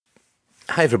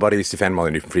Hi, everybody. This is Stefan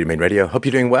Molyneux from Freedom Main Radio. Hope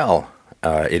you're doing well.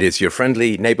 It is your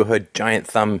friendly neighborhood giant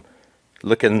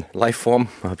thumb-looking life form.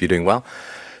 I hope you're doing well.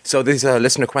 So these are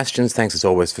listener questions. Thanks, as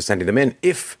always, for sending them in.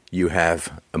 If you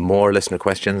have more listener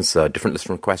questions, different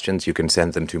listener questions, you can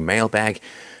send them to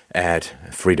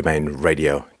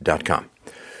mailbag@freedomainradio.com.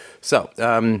 So,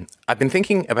 I've been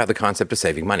thinking about the concept of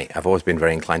saving money. I've always been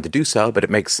very inclined to do so, but it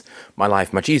makes my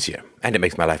life much easier. And it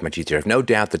makes my life much easier. I've no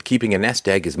doubt that keeping a nest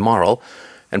egg is moral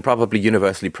and probably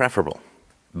universally preferable.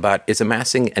 But is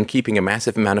amassing and keeping a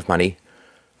massive amount of money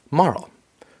moral?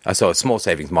 So a small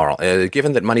savings moral.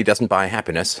 Given that money doesn't buy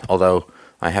happiness, although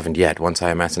I haven't yet, once I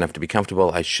amass enough to be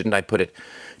comfortable, shouldn't I put it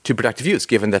to productive use,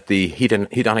 given that the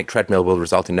hedonic treadmill will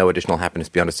result in no additional happiness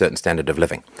beyond a certain standard of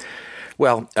living?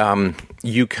 Well,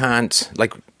 you can't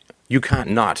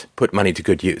not put money to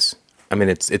good use. I mean,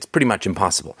 it's pretty much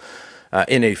impossible.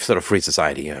 In a sort of free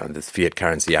society, this fiat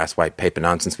currency, ass white paper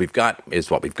nonsense we've got is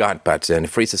what we've got, but in a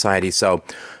free society, so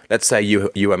let's say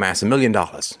you amass $1 million.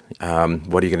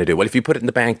 What are you going to do? Well, if you put it in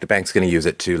the bank's going to use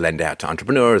it to lend out to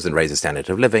entrepreneurs and raise the standard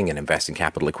of living and invest in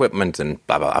capital equipment and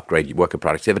blah, blah, upgrade your worker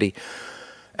productivity.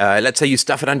 Let's say you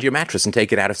stuff it under your mattress and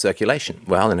take it out of circulation.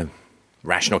 Well, in a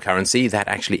rational currency, that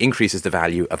actually increases the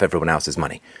value of everyone else's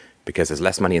money, because there's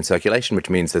less money in circulation,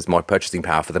 which means there's more purchasing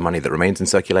power for the money that remains in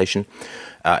circulation.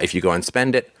 If you go and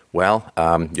spend it, well,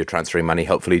 you're transferring money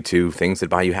hopefully to things that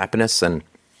buy you happiness, and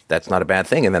that's not a bad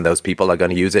thing. And then those people are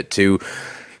going to use it to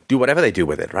do whatever they do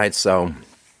with it, right? So,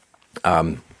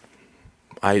 are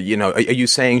you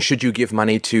saying, should you give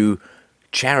money to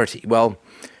charity? Well,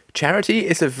 charity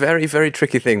is a very, very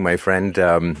tricky thing, my friend.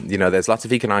 There's lots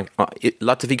of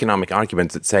economic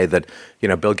arguments that say that,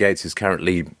 Bill Gates, who's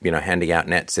currently, handing out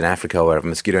nets in Africa or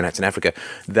mosquito nets in Africa,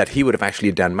 that he would have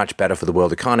actually done much better for the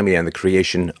world economy and the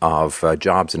creation of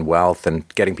jobs and wealth and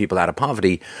getting people out of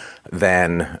poverty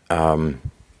than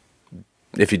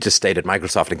if you just stayed at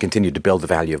Microsoft and continued to build the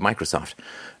value of Microsoft.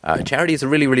 Charity is a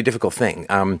really, really difficult thing.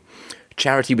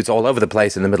 Charity was all over the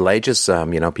place in the Middle Ages.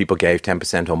 People gave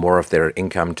 10% or more of their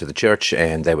income to the church,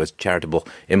 and there was charitable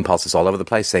impulses all over the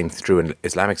place. Same true in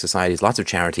Islamic societies, lots of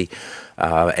charity,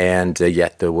 and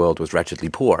yet the world was wretchedly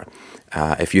poor.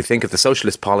 If you think of the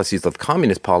socialist policies, of the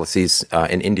communist policies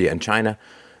in India and China,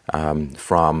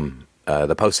 from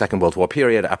the post-Second World War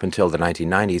period up until the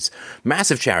 1990s,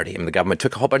 massive charity. I mean, the government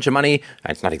took a whole bunch of money.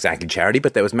 It's not exactly charity,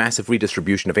 but there was massive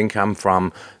redistribution of income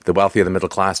from the wealthy of the middle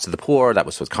class to the poor. That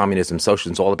was what communism,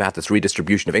 socialism, all about, this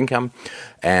redistribution of income.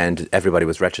 And everybody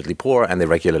was wretchedly poor, and they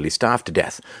regularly starved to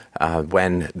death.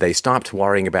 When they stopped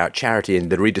worrying about charity and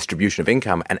the redistribution of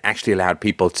income and actually allowed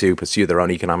people to pursue their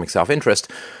own economic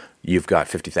self-interest, you've got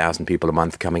 50,000 people a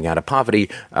month coming out of poverty.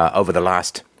 Over the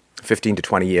last 15 to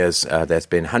 20 years, there's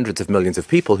been hundreds of millions of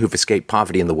people who've escaped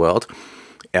poverty in the world.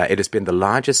 It has been the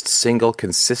largest single,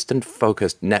 consistent,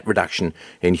 focused net reduction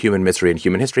in human misery and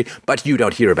human history. But you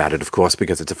don't hear about it, of course,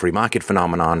 because it's a free market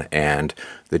phenomenon, and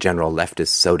the general leftist,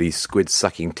 sody,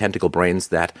 squid-sucking tentacle brains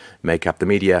that make up the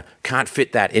media can't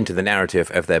fit that into the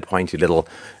narrative of their pointy little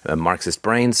Marxist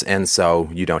brains, and so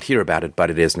you don't hear about it,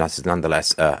 but it is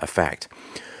nonetheless a fact.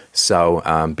 So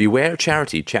beware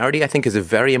charity. Charity, I think, is a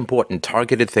very important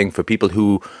targeted thing for people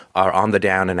who are on the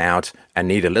down and out and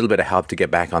need a little bit of help to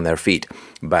get back on their feet.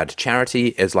 But charity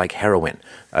is like heroin.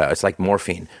 It's like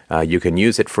morphine. You can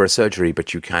use it for a surgery,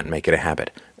 but you can't make it a habit.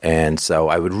 And so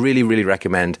I would really, really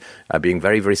recommend being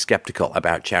very, very skeptical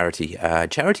about charity.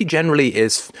 Charity generally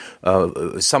is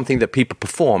something that people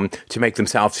perform to make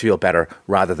themselves feel better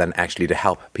rather than actually to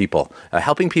help people.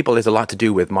 Helping people is a lot to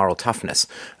do with moral toughness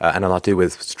and a lot to do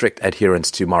with strict adherence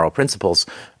to moral principles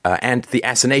and the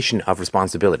assignation of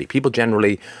responsibility. People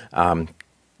generally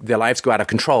their lives go out of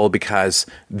control because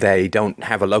they don't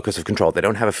have a locus of control. They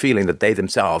don't have a feeling that they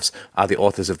themselves are the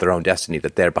authors of their own destiny,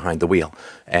 that they're behind the wheel.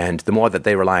 And the more that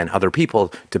they rely on other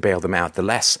people to bail them out, the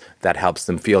less that helps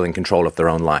them feel in control of their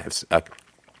own lives.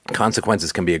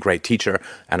 Consequences can be a great teacher,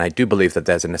 and I do believe that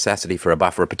there's a necessity for a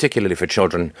buffer, particularly for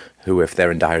children who, if they're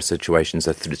in dire situations,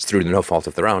 it's through no fault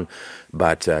of their own.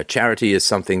 But charity is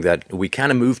something that we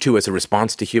kind of move to as a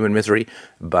response to human misery,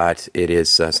 but it is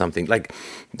something like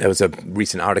there was a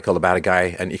recent article about a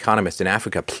guy, an economist in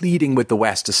Africa, pleading with the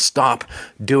West to stop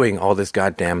doing all this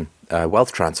goddamn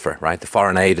wealth transfer, right? The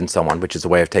foreign aid and so on, which is a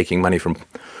way of taking money from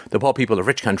the poor people of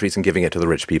rich countries and giving it to the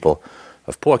rich people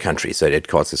of poor countries. So it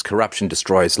causes corruption,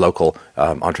 destroys local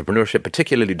entrepreneurship,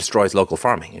 particularly destroys local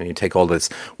farming. And you take all this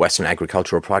Western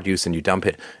agricultural produce and you dump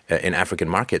it in African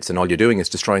markets, and all you're doing is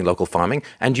destroying local farming,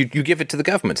 and you give it to the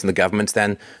governments, and the governments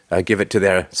then give it to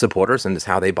their supporters, and it's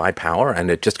how they buy power, and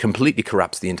it just completely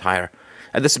corrupts the entire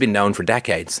And this has been known for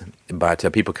decades,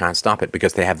 but people can't stop it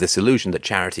because they have this illusion that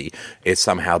charity is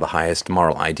somehow the highest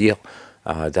moral ideal.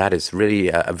 That is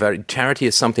really charity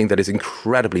is something that is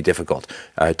incredibly difficult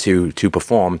to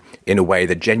perform in a way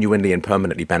that genuinely and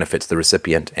permanently benefits the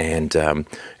recipient, and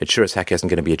it sure as heck isn't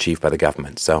going to be achieved by the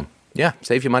government. So, yeah,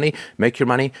 save your money, make your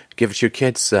money, give it to your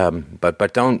kids,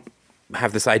 but don't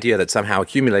have this idea that somehow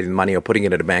accumulating money or putting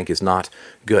it in a bank is not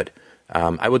good.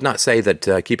 I would not say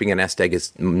that keeping a nest egg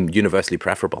is universally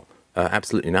preferable.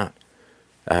 Absolutely not.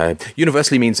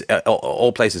 Universally means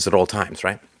all places at all times,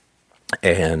 right?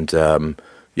 And,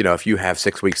 if you have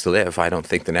 6 weeks to live, I don't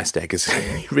think the nest egg is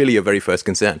really your very first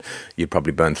concern. You'd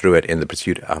probably burn through it in the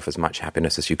pursuit of as much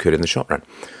happiness as you could in the short run.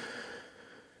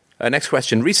 Next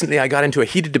question. Recently, I got into a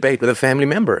heated debate with a family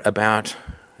member about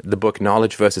the book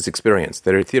Knowledge versus Experience,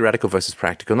 theoretical versus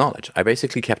practical knowledge. I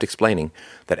basically kept explaining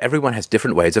that everyone has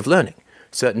different ways of learning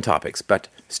certain topics, but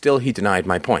still he denied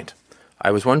my point.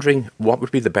 I was wondering what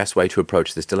would be the best way to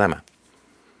approach this dilemma.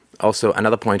 Also,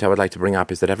 another point I would like to bring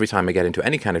up is that every time I get into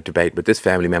any kind of debate with this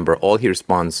family member, all he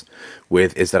responds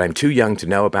with is that I'm too young to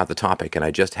know about the topic and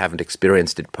I just haven't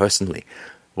experienced it personally.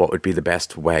 What would be the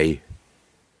best way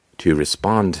to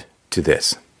respond to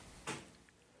this?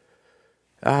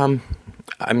 I'm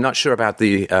not sure about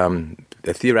the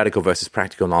theoretical versus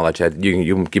practical knowledge. You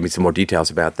can give me some more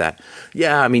details about that.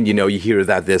 Yeah, I mean, you hear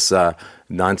that this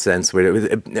nonsense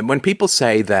when people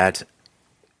say that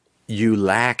you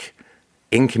lack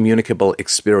incommunicable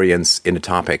experience in a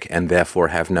topic and therefore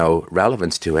have no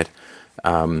relevance to it.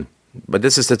 But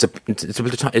this is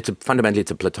fundamentally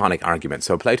it's a Platonic argument.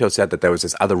 So Plato said that there was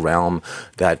this other realm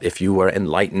that if you were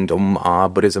enlightened,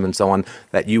 Buddhism and so on,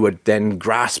 that you would then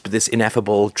grasp this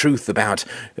ineffable truth about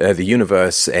the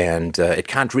universe, and it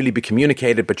can't really be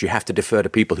communicated, but you have to defer to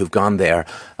people who've gone there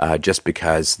just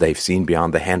because they've seen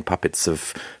beyond the hand puppets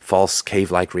of false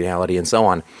cave-like reality and so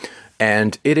on.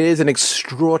 And it is an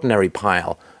extraordinary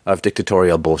pile of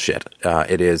dictatorial bullshit.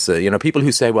 It is, people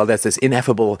who say, well, there's this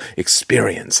ineffable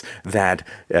experience that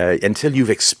until you've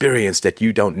experienced it,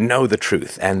 you don't know the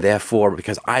truth. And therefore,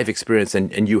 because I've experienced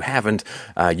and you haven't,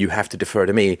 you have to defer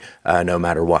to me no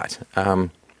matter what. But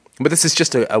this is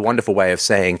just a wonderful way of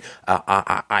saying,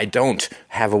 I don't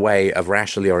have a way of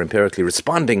rationally or empirically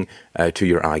responding to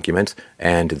your argument,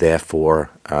 and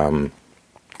therefore...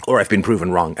 or I've been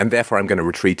proven wrong, and therefore I'm going to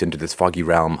retreat into this foggy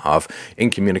realm of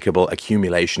incommunicable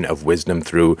accumulation of wisdom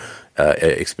through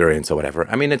experience or whatever.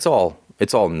 I mean, it's all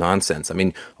nonsense. I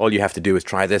mean, all you have to do is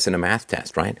try this in a math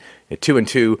test, right? 2 and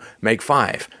 2 make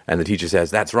 5, and the teacher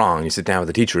says, that's wrong. You sit down with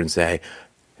the teacher and say,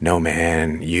 no,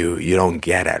 man, you don't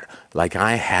get it. Like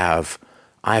I've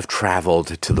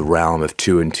traveled to the realm of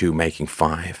 2 and 2 making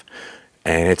 5.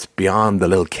 And it's beyond the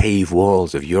little cave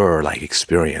walls of your,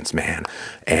 experience, man.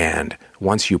 And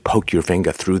once you poke your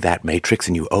finger through that matrix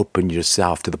and you open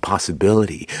yourself to the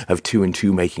possibility of 2 and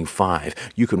 2 making 5,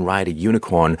 you can ride a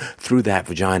unicorn through that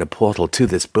vagina portal to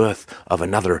this birth of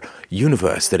another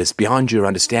universe that is beyond your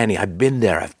understanding. I've been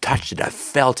there. I've touched it. I've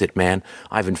felt it, man.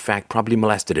 I've, in fact, probably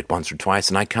molested it once or twice,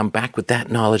 and I come back with that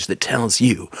knowledge that tells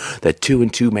you that 2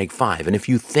 and 2 make 5. And if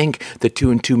you think that 2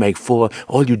 and 2 make 4,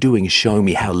 all you're doing is showing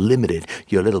me how limited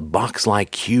your little box-like,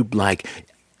 cube-like,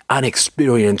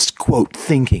 unexperienced, quote,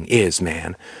 thinking is,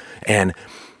 man. And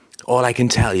all I can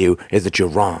tell you is that you're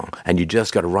wrong, and you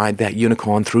just got to ride that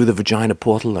unicorn through the vagina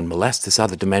portal and molest this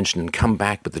other dimension and come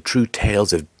back with the true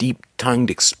tales of deep-tongued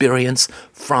experience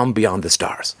from beyond the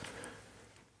stars.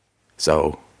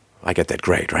 So, I get that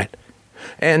grade, right?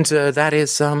 And that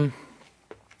is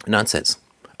nonsense.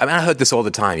 I mean, I heard this all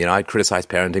the time. I'd criticize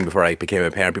parenting before I became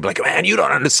a parent. People are like, man, you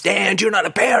don't understand. You're not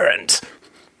a parent.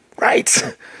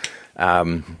 Right?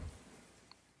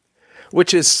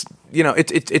 Which is,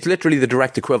 it's literally the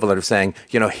direct equivalent of saying,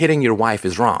 hitting your wife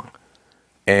is wrong.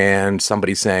 And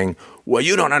somebody saying, well,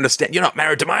 you don't understand. You're not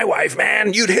married to my wife,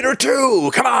 man. You'd hit her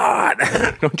too. Come on.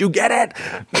 Don't you get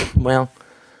it? Well,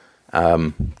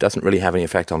 doesn't really have any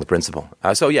effect on the principle.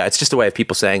 So yeah, it's just a way of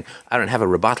people saying, I don't have a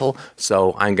rebuttal,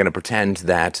 so I'm going to pretend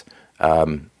that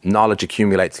knowledge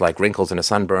accumulates like wrinkles in a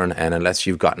sunburn, and unless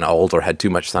you've gotten old or had too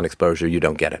much sun exposure, you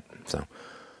don't get it. So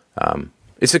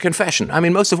it's a confession. I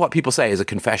mean, most of what people say is a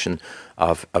confession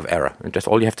of error. And just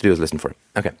all you have to do is listen for it.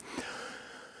 Okay.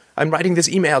 I'm writing this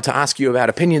email to ask you about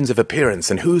opinions of appearance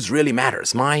and whose really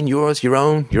matters. Mine, yours, your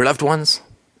own, your loved ones?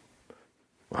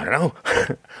 I don't know.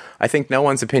 I think no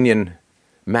one's opinion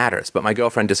matters, but my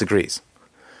girlfriend disagrees.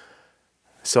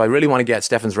 So I really want to get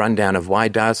Stefan's rundown of why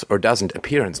does or doesn't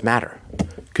appearance matter.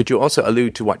 Could you also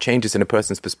allude to what changes in a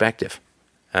person's perspective?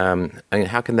 And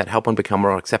how can that help one become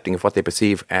more accepting of what they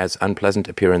perceive as unpleasant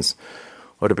appearance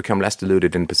or to become less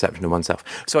deluded in perception of oneself.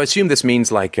 So I assume this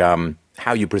means like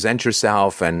how you present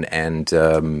yourself, and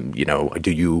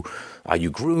are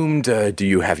you groomed? Do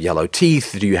you have yellow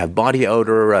teeth? Do you have body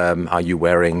odor? Are you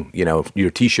wearing your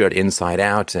T-shirt inside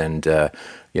out and a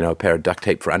pair of duct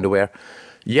tape for underwear?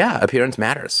 Yeah, appearance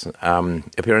matters. And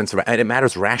it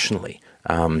matters rationally.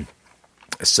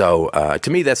 So to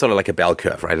me, that's sort of like a bell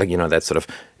curve, right? Like, that's sort of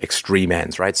extreme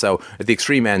ends, right? So at the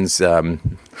extreme ends,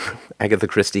 Agatha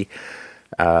Christie,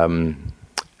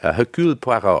 Hercule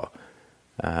Poirot,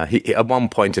 he, at one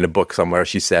point in a book somewhere,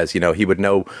 she says, he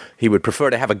would prefer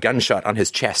to have a gunshot on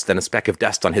his chest than a speck of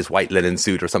dust on his white linen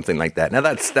suit or something like that. Now,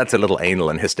 that's a little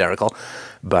anal and hysterical.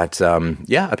 But,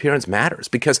 appearance matters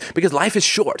because life is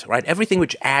short, right? Everything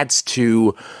which adds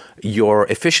to your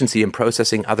efficiency in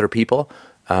processing other people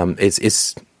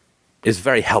is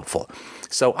very helpful.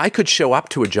 So I could show up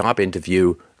to a job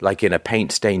interview like in a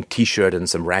paint-stained T-shirt and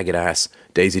some ragged-ass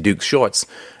Daisy Dukes shorts,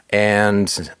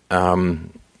 and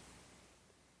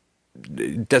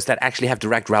does that actually have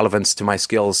direct relevance to my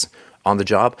skills on the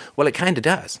job? Well, it kind of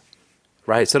does,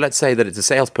 right? So let's say that it's a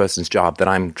salesperson's job that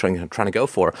I'm trying to go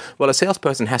for. Well, a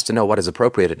salesperson has to know what is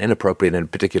appropriate and inappropriate in a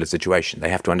particular situation. They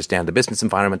have to understand the business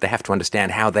environment. They have to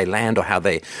understand how they land or how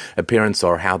their appearance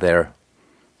or how their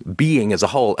being as a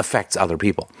whole affects other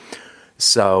people.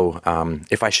 So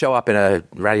if I show up in a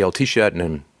ratty old T-shirt and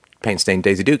a paint-stained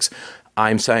Daisy Dukes,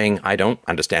 I'm saying I don't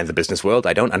understand the business world,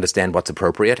 I don't understand what's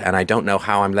appropriate, and I don't know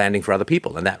how I'm landing for other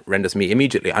people. And that renders me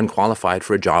immediately unqualified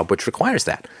for a job which requires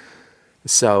that.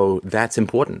 So that's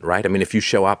important, right? I mean, if you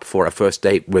show up for a first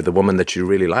date with a woman that you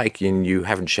really like and you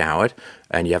haven't showered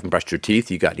and you haven't brushed your teeth,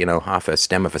 you got, half a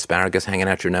stem of asparagus hanging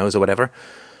out your nose or whatever,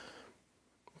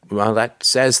 well, that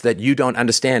says that you don't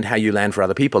understand how you land for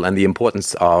other people and the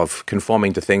importance of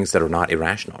conforming to things that are not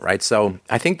irrational, right? So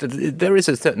I think that there is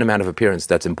a certain amount of appearance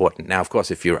that's important. Now, of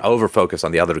course, if you're over-focused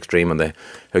on the other extreme, on the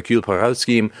Hercule Poirot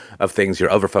scheme of things,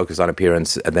 you're over-focused on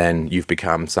appearance, and then you've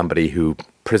become somebody who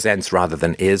presents rather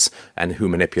than is and who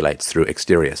manipulates through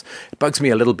exteriors. It bugs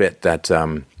me a little bit that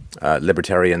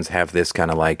libertarians have this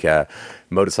kind of like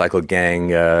motorcycle gang,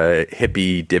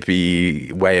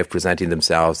 hippy-dippy way of presenting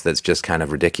themselves that's just kind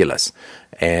of ridiculous.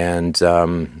 And,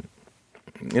 to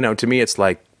me, it's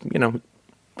like,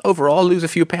 overall lose a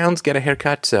few pounds, get a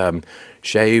haircut,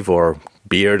 shave or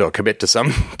beard or commit to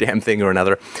some damn thing or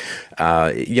another.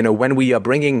 When we are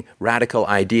bringing radical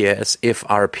ideas, if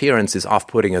our appearance is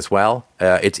off-putting as well,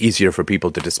 it's easier for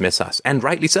people to dismiss us. And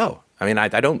rightly so. I mean, I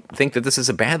don't think that this is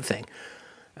a bad thing.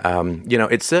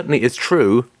 It certainly is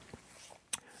true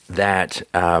that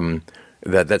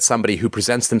that somebody who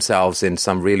presents themselves in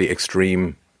some really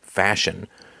extreme fashion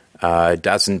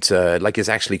is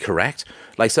actually correct.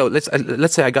 Like, so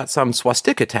let's say I got some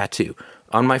swastika tattoo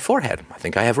on my forehead. I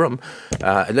think I have room.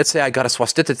 Let's say I got a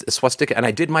swastika, and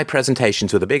I did my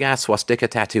presentations with a big ass swastika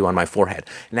tattoo on my forehead.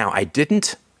 Now, I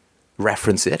didn't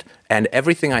reference it, and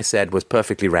everything I said was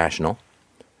perfectly rational.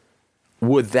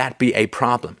 Would that be a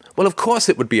problem? Well, of course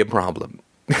it would be a problem.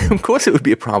 Of course it would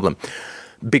be a problem.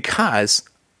 Because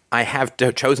I have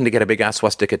chosen to get a big-ass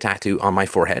swastika tattoo on my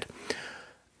forehead.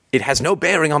 It has no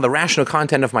bearing on the rational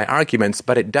content of my arguments,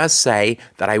 but it does say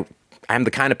that I am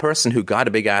the kind of person who got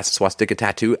a big-ass swastika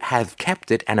tattoo, have kept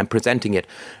it, and I'm presenting it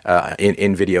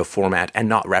in video format and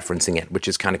not referencing it, which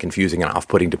is kind of confusing and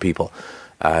off-putting to people.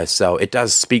 So it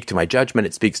does speak to my judgment.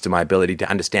 It speaks to my ability to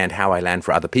understand how I land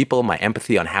for other people, my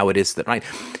empathy on how it is that, right?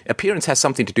 Appearance has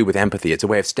something to do with empathy. It's a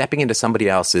way of stepping into somebody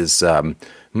else's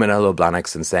Manolo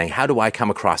Blahniks and saying, how do I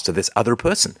come across to this other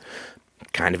person?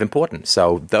 Kind of important.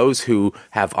 So those who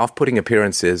have off-putting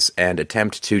appearances and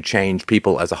attempt to change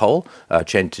people as a whole,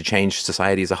 to change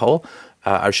society as a whole,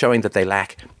 are showing that they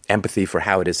lack empathy for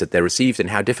how it is that they're received and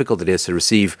how difficult it is to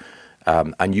receive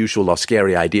unusual or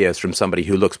scary ideas from somebody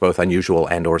who looks both unusual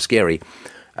and or scary.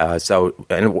 So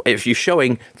if you're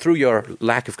showing through your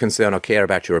lack of concern or care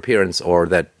about your appearance, or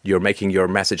that you're making your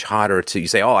message harder you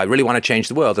say, oh, I really want to change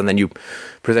the world, and then you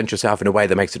present yourself in a way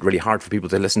that makes it really hard for people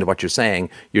to listen to what you're saying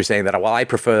that, well, I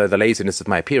prefer the laziness of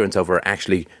my appearance over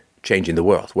actually changing the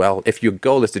world. Well, if your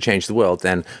goal is to change the world,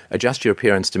 then adjust your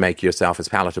appearance to make yourself as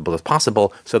palatable as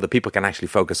possible so that people can actually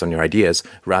focus on your ideas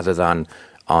rather than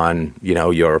on,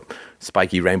 your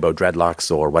spiky rainbow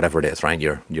dreadlocks or whatever it is, right?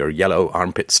 Your yellow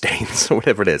armpit stains or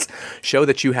whatever it is. Show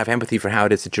that you have empathy for how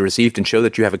it is that you're received, and show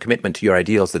that you have a commitment to your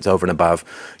ideals that's over and above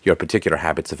your particular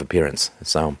habits of appearance.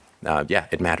 So,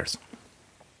 it matters.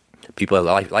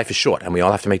 Life is short, and we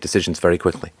all have to make decisions very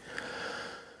quickly.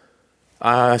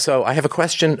 So I have a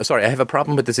question. Sorry, I have a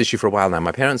problem with this issue for a while now.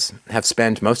 My parents have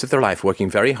spent most of their life working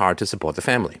very hard to support the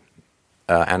family.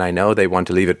 and I know they want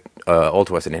to leave it all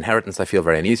to us in inheritance. I feel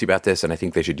very uneasy about this, and I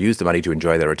think they should use the money to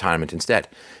enjoy their retirement instead,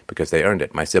 because they earned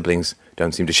it. My siblings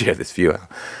don't seem to share this view.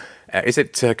 Is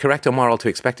it correct or moral to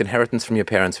expect inheritance from your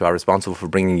parents who are responsible for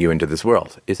bringing you into this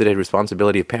world? Is it a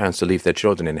responsibility of parents to leave their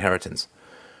children inheritance?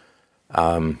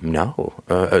 No.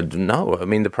 No. I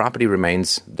mean, the property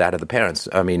remains that of the parents.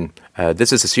 I mean,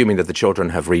 this is assuming that the children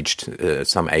have reached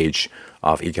some age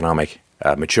of economic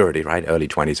maturity, right? Early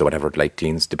 20s or whatever, late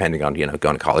teens, depending on,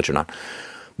 going to college or not.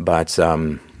 But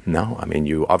no, I mean,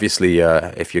 you obviously,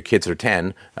 if your kids are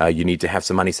 10, you need to have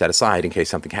some money set aside in case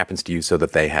something happens to you so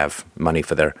that they have money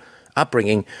for their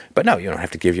upbringing. But no, you don't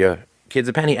have to give your kids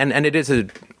a penny. And it is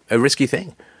a risky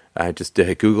thing. Just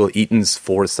Google Eaton's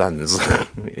 4 sons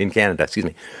in Canada,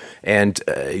 and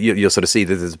you'll sort of see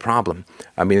that there's a problem.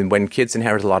 I mean, when kids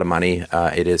inherit a lot of money,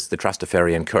 it is the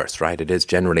Trustafarian curse, right? It is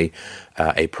generally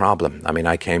a problem. I mean,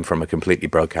 I came from a completely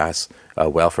broke-ass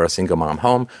welfare single-mom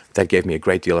home. That gave me a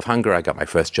great deal of hunger. I got my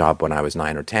first job when I was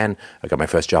 9 or 10. I got my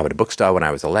first job at a bookstore when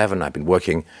I was 11. I've been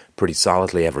working pretty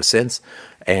solidly ever since.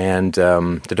 And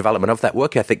the development of that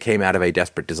work ethic came out of a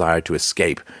desperate desire to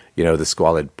escape, the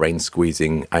squalid,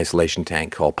 brain-squeezing isolation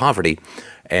tank called poverty.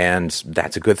 And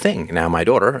that's a good thing. Now, my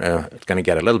daughter is going to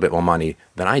get a little bit more money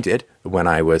than I did when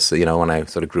I was, when I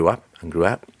sort of grew up.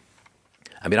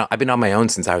 I mean, I've been on my own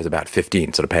since I was about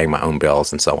 15, sort of paying my own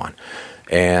bills and so on.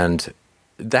 And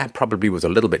that probably was a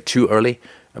little bit too early.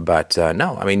 But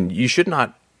no, I mean, you should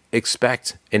not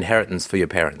expect inheritance from your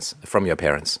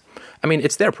parents. I mean,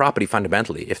 it's their property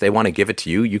fundamentally. If they want to give it to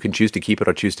you, you can choose to keep it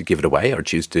or choose to give it away or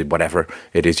choose to whatever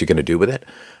it is you're going to do with it.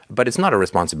 But it's not a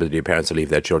responsibility of parents to leave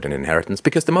their children inheritance,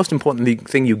 because the most important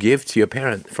thing you give to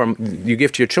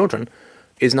your children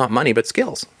is not money but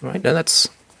skills, right? And that's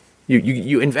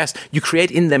you invest, you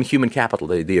create in them human capital,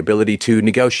 the ability to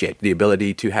negotiate, the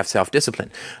ability to have self-discipline,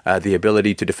 the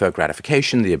ability to defer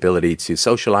gratification, the ability to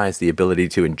socialize, the ability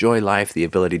to enjoy life, the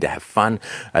ability to have fun,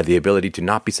 the ability to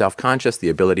not be self-conscious, the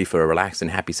ability for a relaxed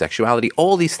and happy sexuality.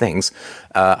 All these things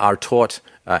are taught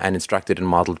and instructed and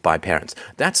modeled by parents.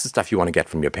 That's the stuff you want to get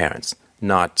from your parents,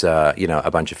 not a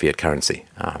bunch of fiat currency.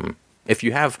 If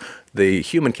you have the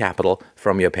human capital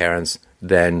from your parents,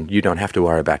 then you don't have to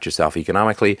worry about yourself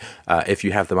economically. If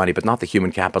you have the money but not the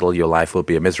human capital, your life will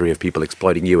be a misery of people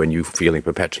exploiting you and you feeling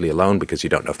perpetually alone because you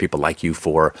don't know if people like you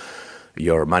for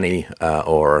your money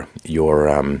or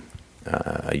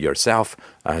yourself.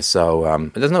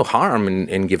 So there's no harm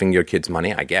in giving your kids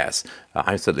money, I guess.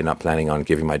 I'm certainly not planning on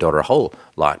giving my daughter a whole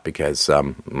lot because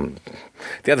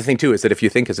the other thing, too, is that if you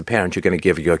think as a parent you're going to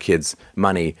give your kids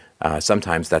money,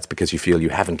 sometimes that's because you feel you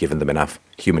haven't given them enough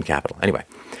human capital. Anyway.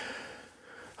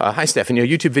 Hi, Steph. In your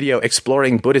YouTube video,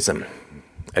 Exploring Buddhism,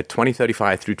 at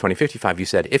 2035 through 2055, you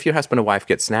said, if your husband or wife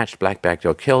gets snatched, blackbagged,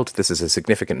 or killed, this is a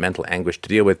significant mental anguish to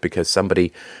deal with because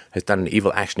somebody has done an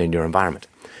evil action in your environment.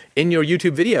 In your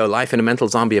YouTube video, Life in a Mental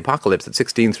Zombie Apocalypse, at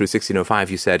 16 through 1605,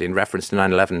 you said, in reference to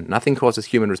 9/11, nothing causes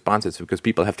human responses because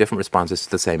people have different responses to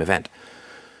the same event.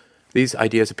 These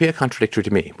ideas appear contradictory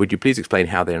to me. Would you please explain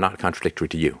how they're not contradictory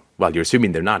to you? Well, you're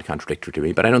assuming they're not contradictory to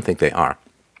me, but I don't think they are.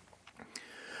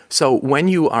 So when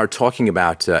you are talking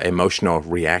about emotional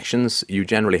reactions, you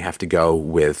generally have to go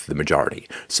with the majority.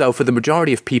 So for the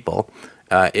majority of people,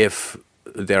 if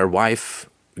their wife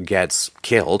gets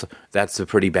killed, that's a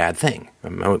pretty bad thing.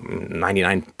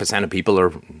 99% of people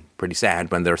are pretty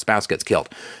sad when their spouse gets killed.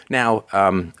 Now,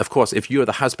 of course, if you're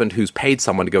the husband who's paid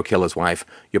someone to go kill his wife,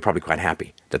 you're probably quite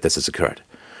happy that this has occurred.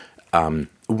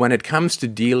 When it comes to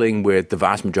dealing with the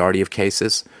vast majority of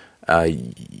cases,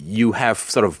 you have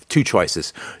sort of two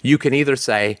choices. You can either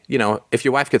say, if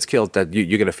your wife gets killed, that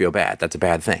you're going to feel bad. That's a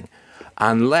bad thing.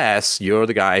 Unless you're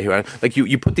the guy who,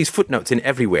 you put these footnotes in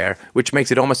everywhere, which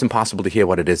makes it almost impossible to hear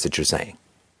what it is that you're saying.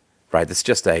 Right? It's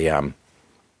just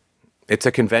it's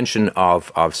a convention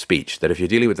of speech that if you're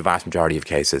dealing with the vast majority of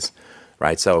cases,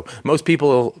 right? So most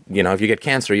people, if you get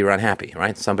cancer, you're unhappy,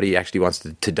 right? Somebody actually wants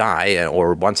to die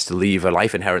or wants to leave a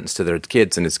life inheritance to their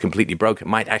kids and is completely broke,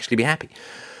 might actually be happy.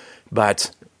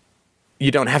 But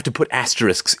you don't have to put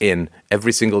asterisks in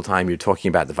every single time you're talking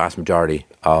about the vast majority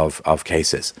of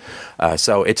cases.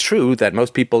 So it's true that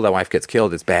most people, their wife gets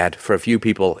killed, it's bad. For a few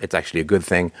people, it's actually a good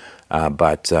thing.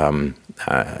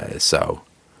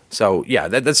 So yeah,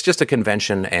 that's just a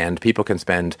convention, and people can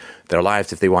spend their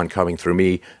lives, if they want, coming through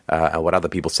me, what other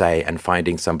people say, and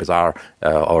finding some bizarre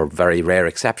or very rare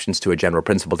exceptions to a general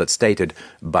principle that's stated.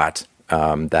 But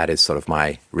That is sort of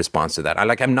my response to that.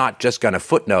 I'm not just going to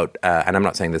footnote, and I'm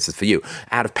not saying this is for you,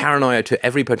 out of paranoia to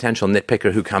every potential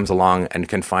nitpicker who comes along and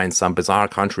can find some bizarre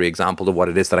contrary example of what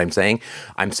it is that I'm saying.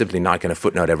 I'm simply not going to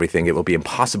footnote everything. It will be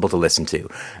impossible to listen to,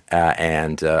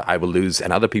 and I will lose,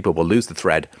 and other people will lose the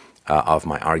thread of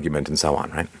my argument and so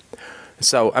on, right?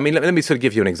 So, I mean, let me sort of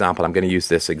give you an example. I'm going to use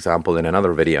this example in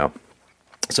another video.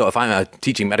 So if I'm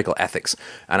teaching medical ethics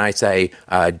and I say,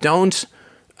 don't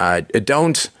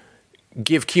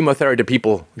give chemotherapy to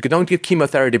people. Don't give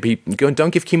chemotherapy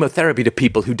to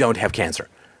people who don't have cancer,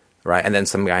 right? And then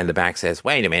some guy in the back says,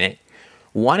 "Wait a minute.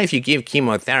 What if you give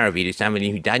chemotherapy to somebody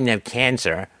who doesn't have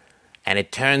cancer, and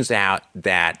it turns out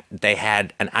that they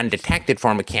had an undetected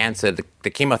form of cancer? The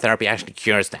chemotherapy actually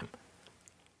cures them.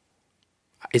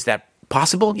 Is that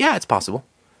possible? Yeah, it's possible."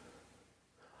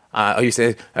 I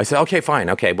say, okay, fine,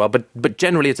 okay. Well, but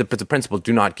generally, it's a principle: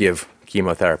 do not give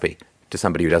chemotherapy to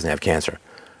somebody who doesn't have cancer.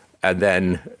 And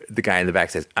then the guy in the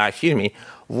back says, excuse me,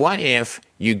 what if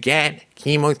you get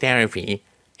chemotherapy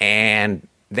and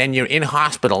then you're in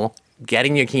hospital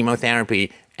getting your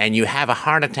chemotherapy and you have a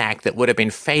heart attack that would have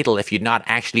been fatal if you'd not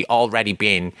actually already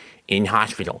been in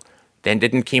hospital? Then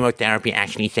didn't chemotherapy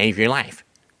actually save your life?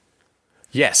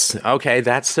 Yes, okay,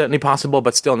 that's certainly possible,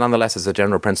 but still, nonetheless, as a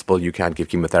general principle, you can't give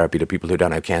chemotherapy to people who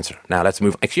don't have cancer. Now, let's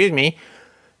move. Excuse me.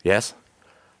 Yes?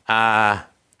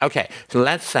 Okay, so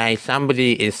let's say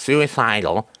somebody is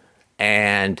suicidal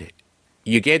and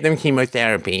you give them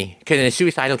chemotherapy because they're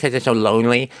suicidal because they're so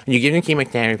lonely, and you give them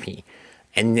chemotherapy,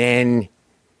 and then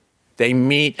they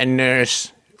meet a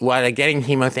nurse while they're getting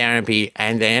chemotherapy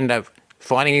and they end up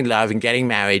falling in love and getting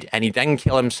married, and he doesn't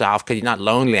kill himself because he's not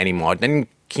lonely anymore. Doesn't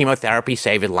chemotherapy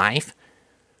save his life?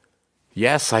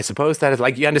 Yes, I suppose that is,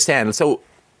 like, you understand. So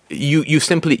you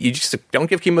just don't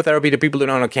give chemotherapy to people who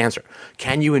don't have cancer.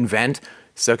 Can you invent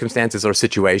circumstances or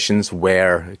situations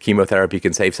where chemotherapy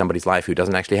can save somebody's life who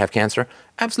doesn't actually have cancer?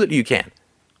 Absolutely, you can.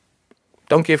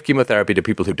 Don't give chemotherapy to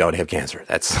people who don't have cancer.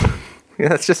 That's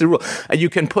just a rule. And you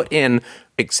can put in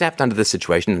except under this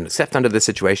situation, and except under this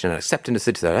situation, and except in the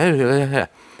situation.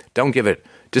 Don't give it.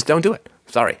 Just don't do it.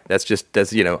 Sorry,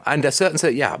 under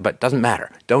certain, yeah, but doesn't matter.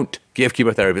 Don't give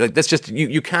chemotherapy. Like, that's just,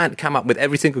 you can't come up with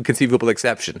every single conceivable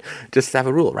exception. Just have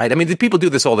a rule, right? I mean, people do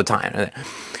this all the time.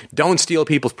 Don't steal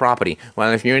people's property.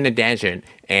 Well, if you're in the desert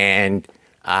and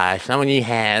somebody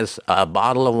has a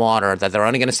bottle of water that they're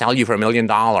only going to sell you for $1 million,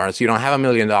 you don't have $1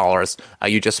 million, are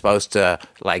you just supposed to,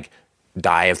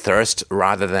 die of thirst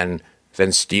rather than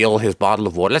steal his bottle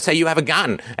of water? Let's say you have a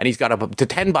gun and he's got up to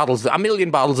 1 million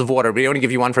bottles of water, but he only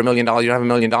give you one for $1 million. You don't have $1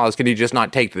 million. Can you just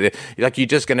not take you're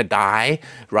just going to die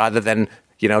rather than,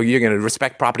 you're going to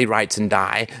respect property rights and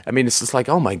die? I mean, it's just like,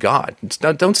 oh my God,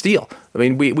 don't steal. I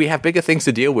mean, we have bigger things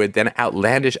to deal with than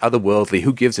outlandish, otherworldly,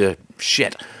 who gives a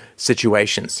shit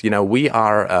situations. We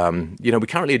are, we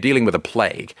currently are dealing with a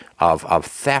plague of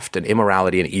theft and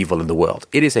immorality and evil in the world.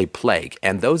 It is a plague.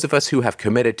 And those of us who have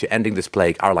committed to ending this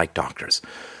plague are like doctors.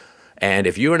 And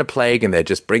if you're in a plague and they're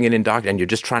just bringing in doctors and you're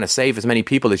just trying to save as many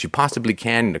people as you possibly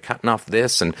can, you're cutting off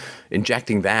this and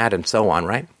injecting that and so on,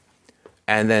 right?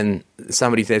 And then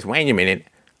somebody says, wait a minute,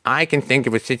 I can think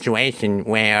of a situation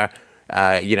where,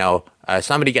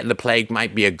 somebody getting the plague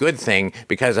might be a good thing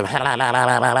because of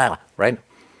right?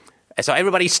 So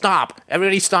everybody stop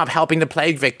helping the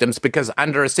plague victims, because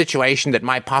under a situation that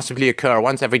might possibly occur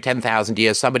once every 10,000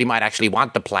 years, somebody might actually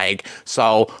want the plague.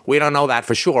 So we don't know that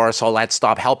for sure, so let's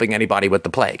stop helping anybody with the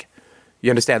plague.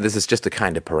 You understand, this is just a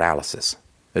kind of paralysis.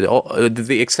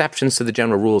 The exceptions to the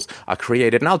general rules are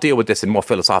created, and I'll deal with this in more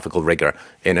philosophical rigor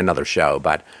in another show,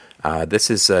 but this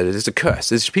is a curse.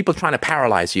 This is people trying to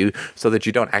paralyze you so that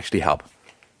you don't actually help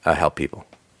people.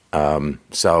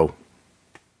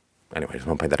 Anyway, just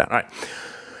want to point that out. All right.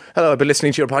 Hello, I've been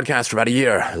listening to your podcast for about a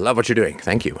year. Love what you're doing.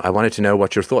 Thank you. I wanted to know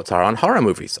what your thoughts are on horror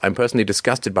movies. I'm personally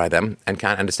disgusted by them and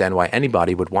can't understand why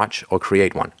anybody would watch or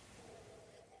create one.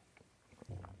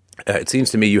 It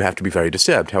seems to me you have to be very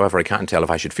disturbed. However, I can't tell if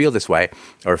I should feel this way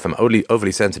or if I'm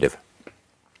overly sensitive,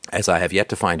 as I have yet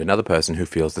to find another person who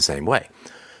feels the same way.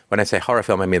 When I say horror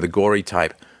film, I mean the gory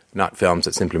type, not films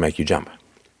that simply make you jump.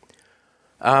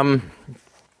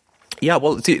 Yeah,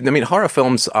 well, horror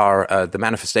films are the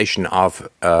manifestation of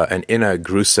an inner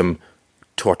gruesome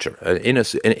torture, an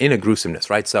inner gruesomeness,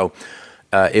 right? So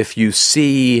if you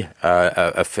see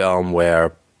a film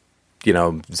where,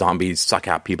 zombies suck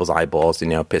out people's eyeballs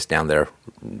and, piss down their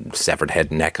severed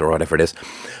head and neck or whatever it is,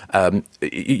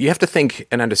 you have to think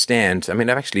and understand. I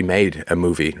mean, I've actually made a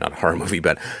movie, not a horror movie,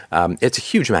 but it's a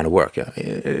huge amount of work,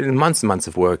 months and months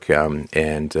of work.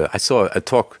 And I saw a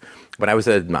talk when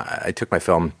I took my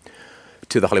film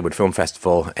to the Hollywood Film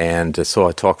Festival and saw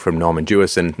a talk from Norman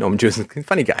Jewison. Norman Jewison,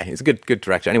 funny guy. He's a good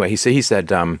director. Anyway, he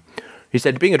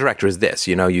said, being a director is this,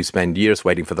 you spend years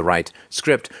waiting for the right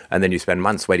script, and then you spend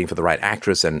months waiting for the right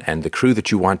actress and the crew that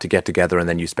you want to get together, and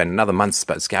then you spend another month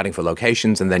scouting for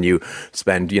locations, and then you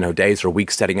spend, days or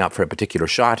weeks setting up for a particular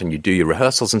shot, and you do your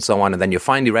rehearsals and so on, and then you're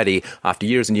finally ready after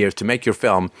years and years to make your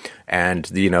film, and,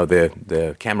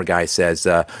 the camera guy says,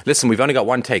 listen, we've only got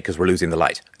one take because we're losing the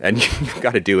light, and you've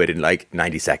got to do it in like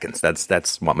 90 seconds.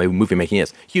 That's what movie making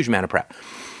is. Huge amount of prep.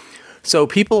 So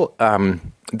people,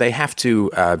 they have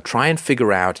to try and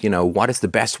figure out, what is the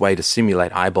best way to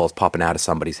simulate eyeballs popping out of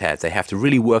somebody's head. They have to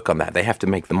really work on that. They have to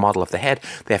make the model of the head.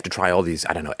 They have to try all these,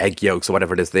 egg yolks or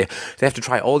whatever it is. They have to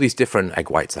try all these different egg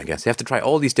whites, I guess. They have to try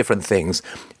all these different things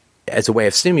as a way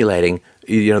of simulating,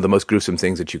 the most gruesome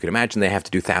things that you can imagine. They have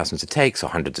to do thousands of takes or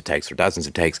hundreds of takes or dozens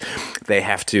of takes. They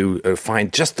have to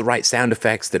find just the right sound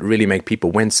effects that really make people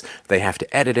wince. They have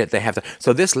to edit it.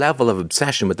 So this level of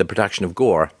obsession with the production of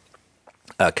gore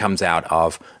comes out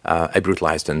of a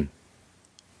brutalized and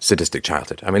sadistic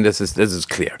childhood. I mean, this is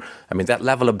clear. I mean, that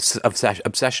level of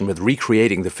obsession with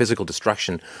recreating the physical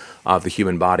destruction of the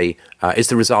human body is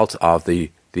the result of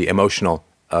the emotional,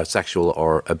 sexual,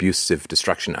 or abusive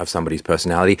destruction of somebody's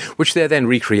personality, which they're then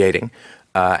recreating,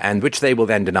 and which they will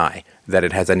then deny that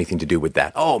it has anything to do with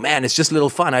that. Oh, man, it's just a little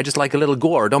fun. I just like a little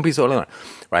gore. Don't be so...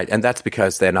 Right? And that's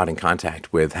because they're not in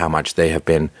contact with how much they have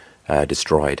been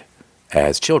destroyed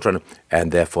as children,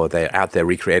 and therefore they're out there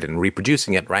recreating and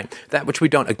reproducing it, right? That which we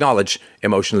don't acknowledge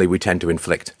emotionally, we tend to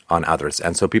inflict on others.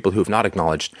 And so people who've not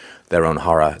acknowledged their own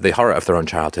horror, the horror of their own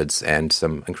childhoods and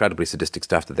some incredibly sadistic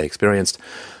stuff that they experienced,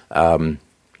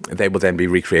 they will then be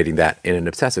recreating that in an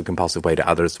obsessive compulsive way to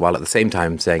others, while at the same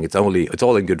time saying it's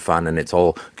all in good fun and it's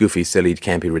all goofy, silly,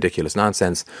 campy, ridiculous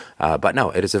nonsense. But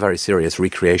no, it is a very serious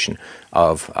recreation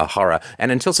of horror.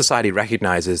 And until society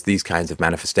recognizes these kinds of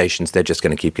manifestations, they're just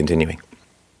going to keep continuing.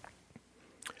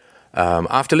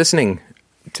 After listening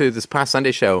to this past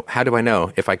Sunday show, how do I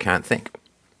know if I can't think?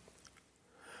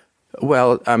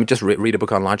 Well, just read a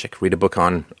book on logic, read a book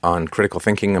on critical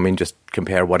thinking. I mean, just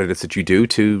compare what it is that you do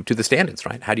to the standards,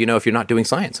 right? How do you know if you're not doing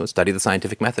science? So study the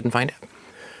scientific method and find out.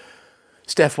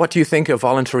 Steph, what do you think of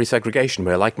voluntary segregation,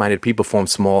 where like-minded people form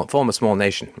a small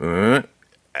nation?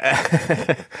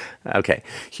 Okay.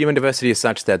 Human diversity is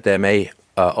such that there may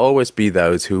always be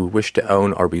those who wish to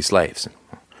own or be slaves.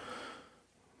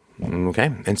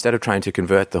 Okay. Instead of trying to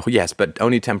convert yes, but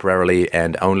only temporarily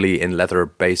and only in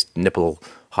leather-based nipple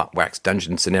hot wax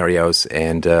dungeon scenarios,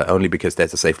 and only because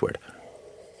there's a safe word.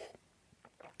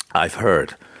 I've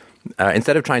heard.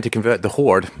 Instead of trying to convert the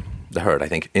herd, I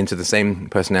think, into the same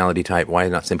personality type, why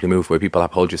not simply move where people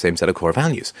uphold your same set of core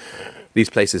values? These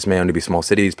places may only be small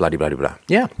cities, blah, blah, blah, blah.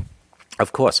 Yeah,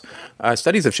 of course.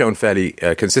 Studies have shown fairly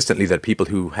consistently that people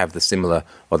who have the similar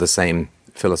or the same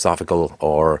philosophical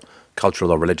or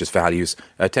cultural or religious values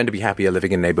tend to be happier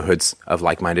living in neighborhoods of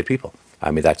like-minded people.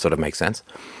 I mean, that sort of makes sense.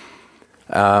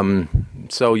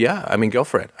 So, yeah, I mean, go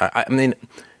for it.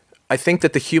 I think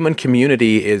that the human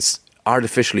community is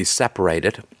artificially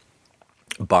separated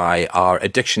by our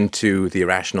addiction to the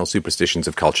irrational superstitions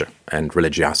of culture and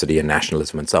religiosity and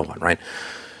nationalism and so on, right?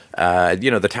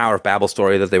 The Tower of Babel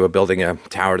story, that they were building a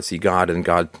tower to see God, and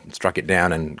God struck it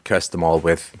down and cursed them all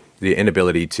with the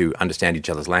inability to understand each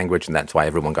other's language, and that's why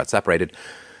everyone got separated.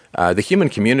 The human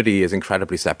community is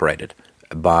incredibly separated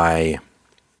by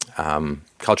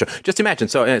culture. Just imagine,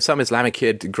 so some Islamic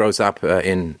kid grows up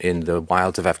in the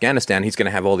wilds of Afghanistan. He's going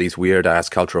to have all these weird-ass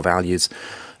cultural values.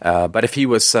 But if he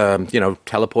was,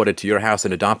 teleported to your house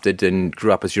and adopted and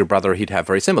grew up as your brother, he'd have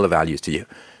very similar values to you,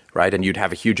 right? And you'd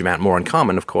have a huge amount more in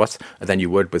common, of course, than you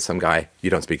would with some guy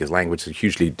you don't speak his language. So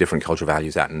hugely different cultural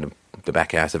values out in the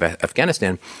back ass of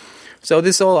Afghanistan. So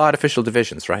this is all artificial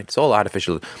divisions, right? It's all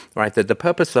artificial, right? The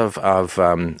purpose of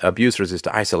abusers is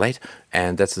to isolate,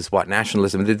 and this is what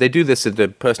nationalism... They do this at the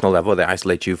personal level. They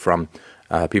isolate you from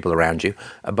people around you.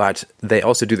 But they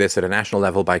also do this at a national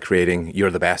level by creating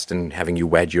you're the best and having you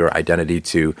wed your identity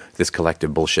to this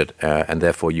collective bullshit. And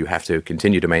therefore, you have to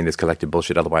continue to maintain this collective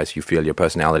bullshit. Otherwise, you feel your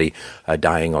personality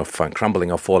dying or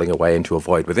crumbling or falling away into a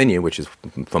void within you, which is,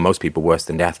 for most people, worse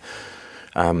than death.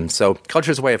 So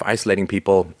culture is a way of isolating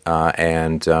people,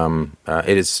 and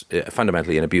it is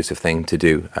fundamentally an abusive thing to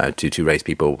do, to raise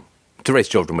people, to raise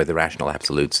children with irrational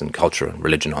absolutes and culture and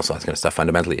religion, all sorts of kind of stuff.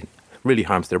 Fundamentally, it really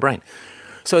harms their brain.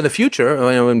 So in the future,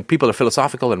 when people are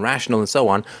philosophical and rational and so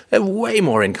on, they have way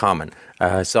more in common.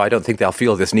 So I don't think they'll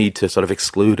feel this need to sort of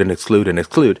exclude.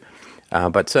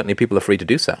 But certainly people are free to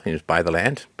do so. You just buy the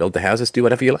land, build the houses, do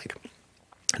whatever you like.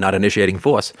 Not initiating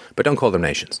force, but don't call them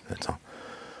nations. That's all.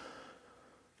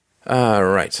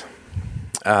 Right.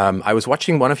 I was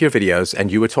watching one of your videos,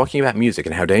 and you were talking about music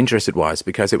and how dangerous it was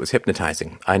because it was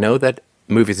hypnotizing. I know that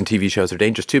movies and TV shows are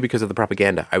dangerous too because of the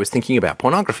propaganda. I was thinking about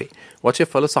pornography. What's your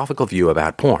philosophical view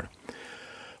about porn?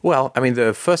 Well, I mean,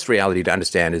 the first reality to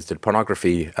understand is that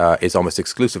pornography is almost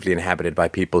exclusively inhabited by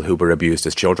people who were abused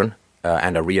as children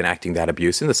and are reenacting that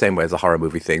abuse in the same way as a horror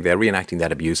movie thing. They're reenacting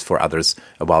that abuse for others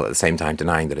while at the same time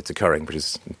denying that it's occurring, which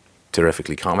is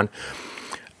terrifically common.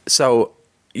 So,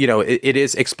 you know, it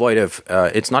is exploitive.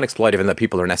 It's not exploitive in that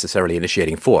people are necessarily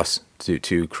initiating force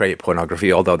to create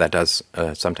pornography, although that does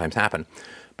sometimes happen.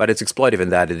 But it's exploitive in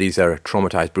that these are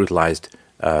traumatized, brutalized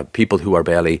people who are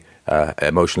barely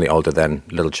emotionally older than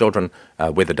little children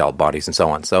with adult bodies and so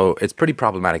on. So it's pretty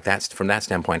problematic from that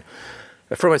standpoint.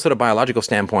 From a sort of biological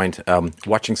standpoint,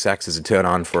 watching sex is a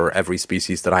turn-on for every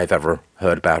species that I've ever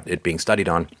heard about it being studied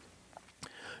on.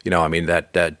 You know, I mean,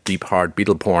 that deep, hard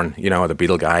beetle porn, you know, the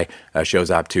beetle guy shows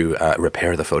up to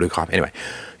repair the photocopy. Anyway,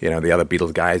 you know, the other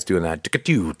beetle guy is doing that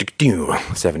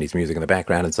 70s music in the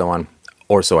background and so on,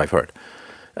 or so I've heard.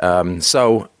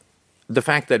 So the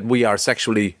fact that we are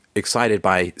sexually excited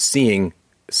by seeing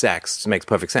sex makes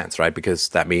perfect sense, right? Because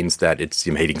that means that it's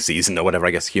your mating season or whatever.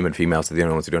 I guess human females are the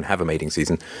only ones who don't have a mating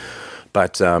season.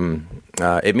 But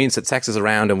it means that sex is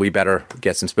around and we better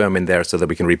get some sperm in there so that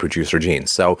we can reproduce our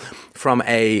genes. So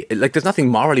there's nothing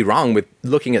morally wrong with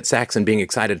looking at sex and being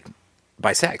excited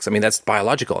by sex. I mean, that's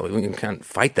biological. We can't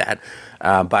fight that.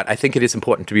 But I think it is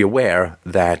important to be aware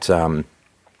that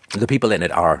the people in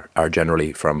it are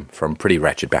generally from pretty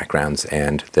wretched backgrounds,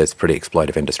 and there's pretty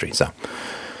exploitive industry. So,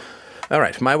 all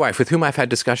right, my wife, with whom I've had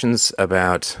discussions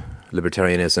about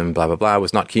libertarianism, blah, blah, blah,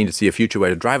 was not keen to see a future where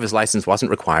the driver's license wasn't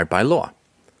required by law.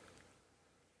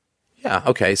 Yeah,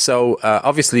 okay, so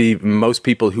obviously most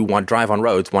people who want drive on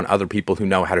roads want other people who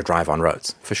know how to drive on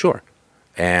roads, for sure.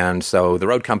 And so the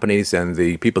road companies and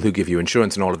the people who give you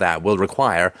insurance and all of that will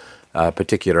require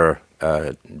particular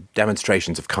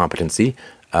demonstrations of competency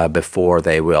before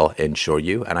they will insure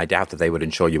you. And I doubt that they would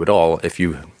insure you at all if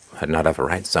you had not have a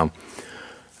right. So,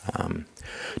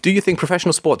 do you think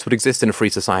professional sports would exist in a free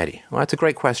society? Well, that's a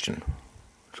great question.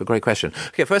 It's a great question.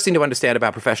 Okay, first thing to understand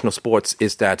about professional sports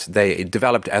is that they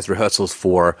developed as rehearsals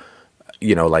for,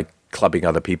 you know, like clubbing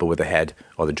other people with the head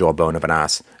or the jawbone of an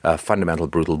ass, fundamental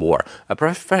brutal war.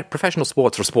 Professional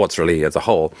sports, or sports really as a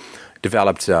whole,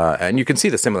 developed, and you can see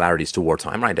the similarities to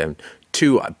wartime, right?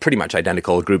 Two pretty much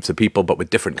identical groups of people, but with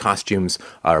different costumes,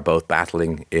 are both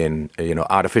battling in, you know,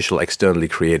 artificial, externally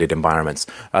created environments.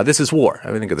 This is war.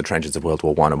 I mean, think of the trenches of World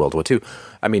War I and World War II.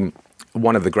 I mean,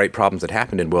 one of the great problems that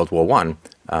happened in World War I,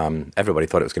 everybody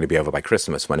thought it was going to be over by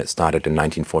Christmas when it started in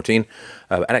 1914.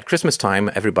 And at Christmas time,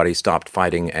 everybody stopped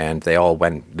fighting, and they all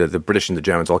went, the British and the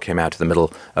Germans all came out to the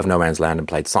middle of no man's land and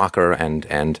played soccer,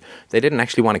 and they didn't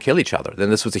actually want to kill each other. Then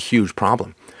this was a huge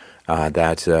problem,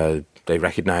 that they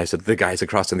recognized that the guys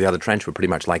across in the other trench were pretty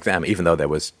much like them, even though there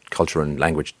was culture and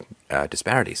language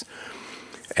disparities.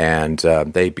 And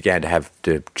they began to have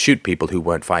to shoot people who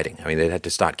weren't fighting. I mean, they had to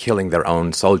start killing their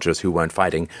own soldiers who weren't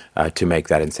fighting to make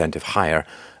that incentive higher.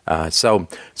 So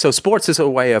sports is a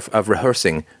way of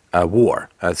rehearsing war.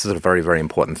 This is a very, very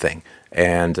important thing.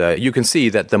 And you can see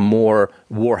that the more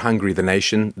war-hungry the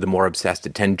nation, the more obsessed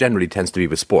it generally tends to be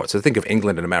with sports. So think of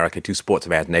England and America, two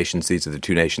sports-mad nations. These are the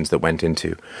two nations that went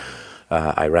into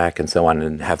Iraq and so on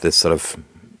and have this sort of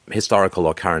historical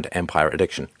or current empire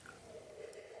addiction.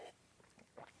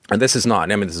 And this is not,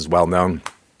 I mean, this is well known.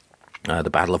 The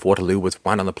Battle of Waterloo was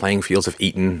won on the playing fields of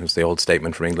Eton, was the old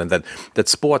statement from England, that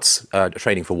sports are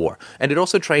training for war. And it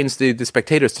also trains the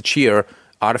spectators to cheer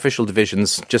artificial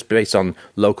divisions just based on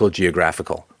local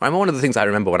geographical. I mean, one of the things I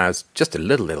remember when I was just a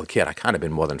little kid, I can't have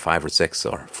been more than 5 or 6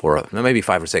 or 4, maybe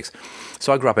 5 or 6.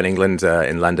 So I grew up in England,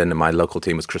 in London, and my local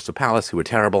team was Crystal Palace, who were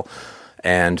terrible.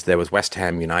 And there was West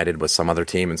Ham United with some other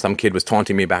team, and some kid was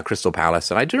taunting me about Crystal Palace.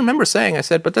 And I do remember saying, I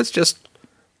said, but that's just,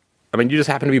 I mean, you just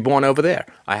happen to be born over there.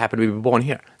 I happen to be born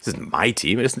here. This isn't my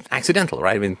team. It's accidental,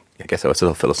 right? I mean, I guess that was a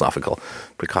little philosophical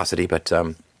precocity, but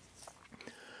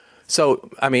so,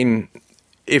 I mean,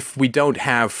 if we don't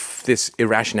have this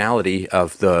irrationality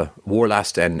of the war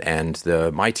lust and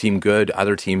the my team good,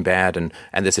 other team bad, and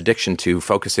this addiction to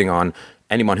focusing on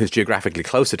anyone who's geographically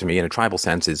closer to me in a tribal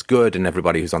sense is good, and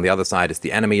everybody who's on the other side is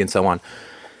the enemy, and so on.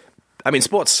 I mean,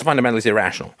 sports fundamentally is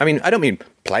irrational. I mean, I don't mean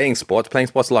playing sports. Playing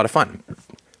sports is a lot of fun.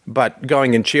 But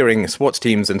going and cheering sports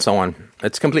teams and so on,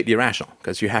 it's completely irrational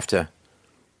because you have to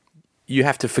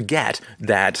forget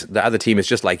that the other team is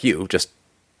just like you, just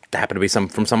happen to be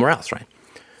from somewhere else, right?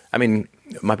 I mean,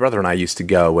 my brother and I used to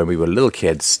go when we were little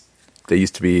kids. There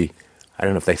used to be, I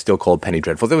don't know if they still called Penny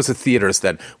Dreadful. There was the theaters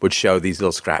that would show these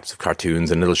little scraps of cartoons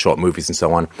and little short movies and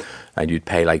so on. And you'd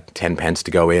pay like 10 pence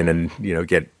to go in and,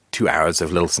 get 2 hours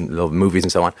of little movies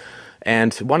and so on.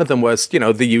 And one of them was,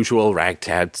 the usual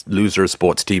ragtag loser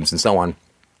sports teams and so on.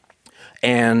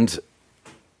 And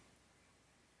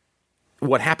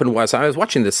what happened was I was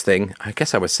watching this thing. I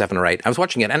guess I was 7 or 8. I was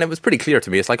watching it, and it was pretty clear to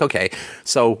me. It's like, okay,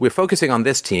 so we're focusing on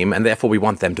this team, and therefore we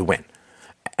want them to win.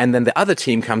 And then the other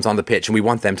team comes on the pitch and we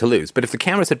want them to lose. But if the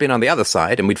cameras had been on the other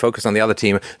side and we'd focus on the other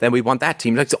team, then we want that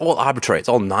team. It's all arbitrary. It's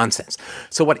all nonsense.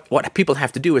 So what people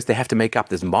have to do is they have to make up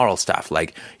this moral stuff.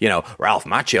 Like, Ralph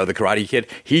Macchio, the Karate Kid,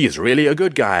 he's really a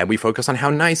good guy. And we focus on how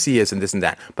nice he is and this and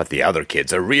that. But the other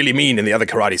kids are really mean and the other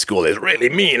karate school is really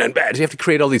mean and bad. So you have to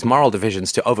create all these moral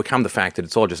divisions to overcome the fact that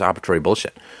it's all just arbitrary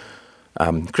bullshit.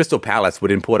 Crystal Palace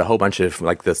would import a whole bunch of,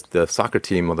 like the soccer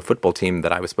team or the football team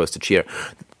that I was supposed to cheer.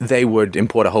 They would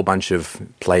import a whole bunch of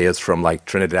players from like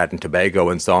Trinidad and Tobago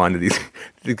and so on. These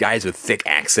guys with thick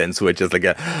accents who are just like,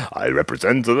 I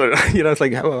represent, it's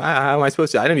like, how am I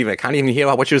supposed to? I can't even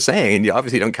hear what you're saying. And you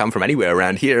obviously don't come from anywhere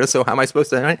around here. So how am I supposed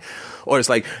to? Right? Or it's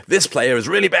like, this player is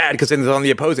really bad because it's on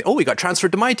the opposing. Oh, he got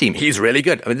transferred to my team. He's really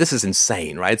good. I mean, this is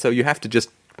insane, right? So you have to just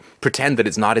pretend that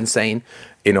it's not insane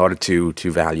in order to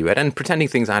value it. And pretending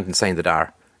things aren't insane that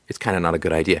are, it's kind of not a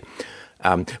good idea.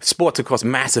 Sports, of course,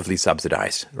 massively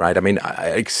subsidized, right? I mean,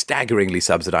 staggeringly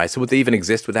subsidized. So would they even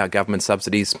exist without government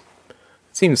subsidies?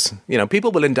 Seems,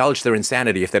 people will indulge their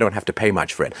insanity if they don't have to pay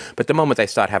much for it. But the moment they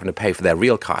start having to pay for their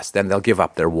real costs, then they'll give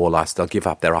up their war lust. They'll give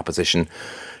up their opposition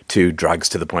to drugs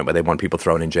to the point where they want people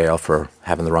thrown in jail for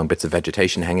having the wrong bits of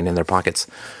vegetation hanging in their pockets.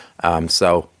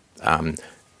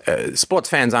 Sports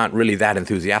fans aren't really that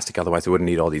enthusiastic, otherwise they wouldn't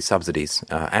need all these subsidies.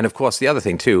 And of course, the other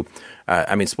thing too,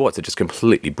 sports are just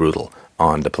completely brutal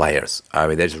on the players. I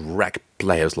mean, they just wreck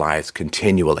players' lives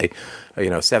continually.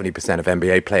 70% of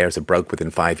NBA players are broke within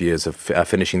 5 years of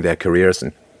finishing their careers.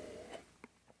 And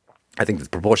I think the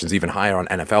proportion's even higher on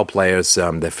NFL players.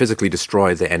 They're physically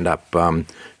destroyed. They end up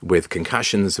with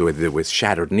concussions, with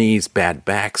shattered knees, bad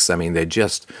backs. I mean, they're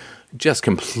just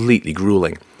completely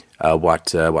grueling.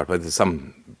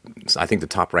 I think the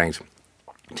top-ranked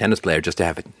tennis player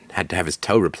had to have his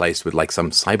toe replaced with like some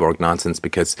cyborg nonsense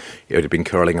because it had been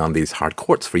curling on these hard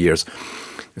courts for years.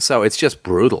 So it's just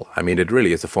brutal. I mean, it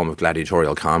really is a form of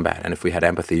gladiatorial combat. And if we had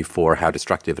empathy for how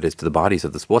destructive it is to the bodies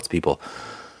of the sports people,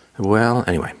 well,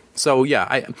 anyway. So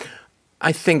yeah,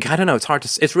 I think, I don't know,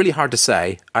 it's really hard to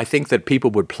say. I think that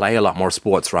people would play a lot more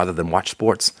sports rather than watch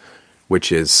sports,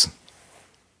 which is,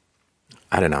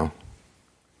 I don't know.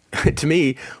 To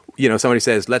me, somebody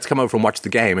says, let's come over and watch the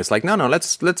game. It's like, no,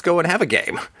 let's go and have a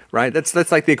game, right? That's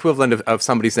like the equivalent of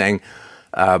somebody saying,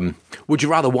 would you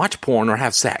rather watch porn or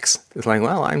have sex? It's like,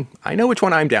 well, I know which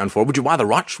one I'm down for. Would you rather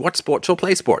watch sports or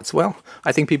play sports? Well,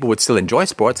 I think people would still enjoy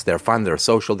sports. They're fun, they're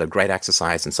social, they're great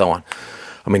exercise, and so on.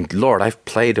 I mean, Lord, I was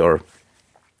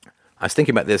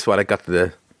thinking about this when I got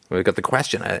the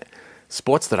question.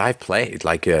 Sports that I've played,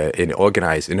 like in an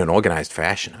organized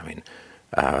fashion. I mean,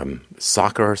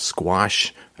 soccer,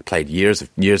 squash. I played years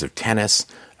of tennis.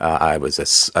 I was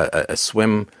a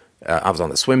swim. I was on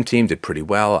the swim team. Did pretty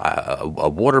well. A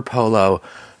water polo.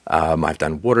 I've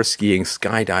done water skiing,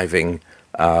 skydiving.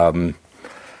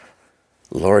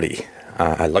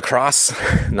 Lacrosse.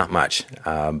 Not much.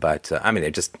 But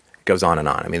it just goes on and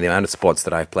on. I mean, the amount of sports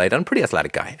that I've played. I'm a pretty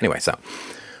athletic guy. Anyway, so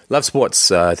love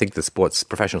sports. I think the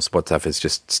professional sports stuff is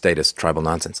just status tribal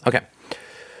nonsense. Okay.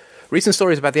 Recent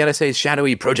stories about the NSA's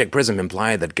shadowy Project Prism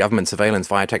imply that government surveillance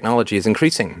via technology is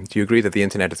increasing. Do you agree that the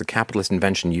internet is a capitalist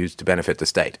invention used to benefit the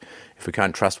state? If we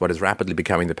can't trust what is rapidly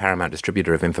becoming the paramount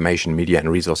distributor of information, media, and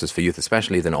resources for youth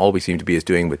especially, then all we seem to be is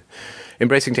doing with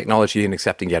embracing technology and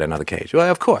accepting yet another cage.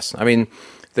 Well, of course. I mean,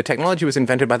 the technology was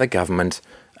invented by the government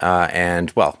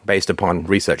based upon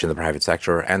research in the private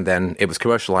sector, and then it was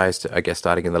commercialized, I guess,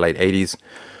 starting in the late 80s.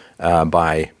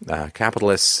 By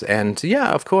capitalists. And yeah,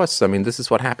 of course, I mean, this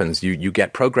is what happens. You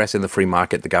get progress in the free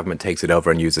market, the government takes it over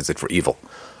and uses it for evil.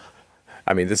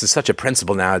 I mean, this is such a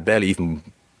principle now, it's barely even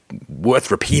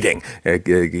worth repeating.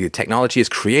 Technology is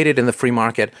created in the free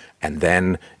market, and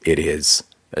then it is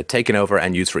taken over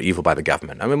and used for evil by the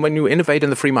government. I mean, when you innovate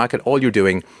in the free market, all you're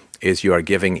doing is you are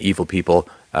giving evil people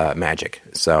magic.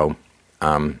 So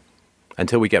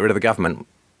until we get rid of the government,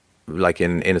 like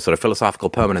in a sort of philosophical,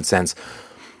 permanent sense,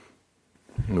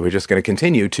 we're just going to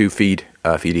continue to feed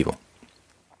evil.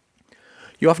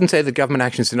 You often say that government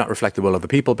actions do not reflect the will of the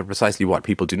people, but precisely what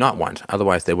people do not want.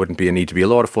 Otherwise, there wouldn't be a need to be a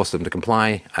law to force them to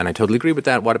comply. And I totally agree with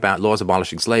that. What about laws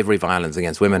abolishing slavery, violence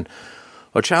against women,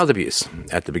 or child abuse?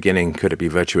 At the beginning, could it be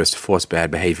virtuous to force bad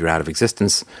behavior out of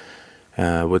existence?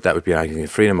 That would be arguing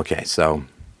freedom. Okay, so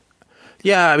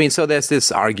Yeah, I mean, so there's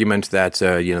this argument that,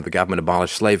 the government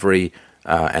abolished slavery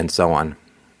and so on.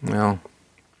 Well,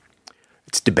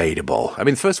 it's debatable. I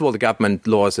mean, first of all, the government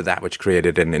laws are that which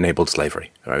created and enabled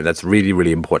slavery. Right? That's really,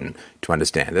 really important to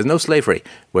understand. There's no slavery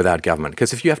without government,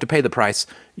 because if you have to pay the price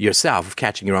yourself of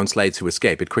catching your own slaves who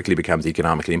escape, it quickly becomes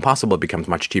economically impossible. It becomes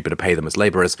much cheaper to pay them as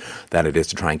laborers than it is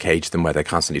to try and cage them where they're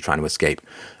constantly trying to escape.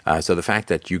 So the fact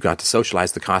that you got to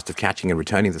socialize the cost of catching and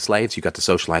returning the slaves, you got to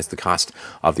socialize the cost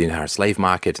of the entire slave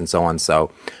market and so on.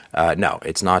 So, no,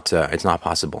 it's not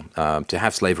possible to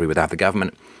have slavery without the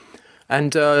government.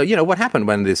 And, what happened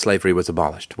when the slavery was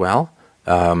abolished? Well,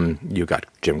 you got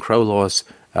Jim Crow laws,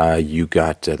 you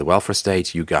got the welfare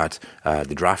state, you got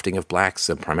the drafting of blacks,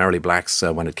 primarily blacks,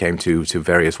 when it came to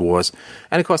various wars.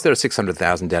 And, of course, there are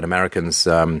 600,000 dead Americans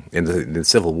in the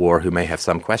Civil War who may have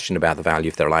some question about the value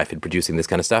of their life in producing this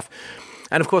kind of stuff.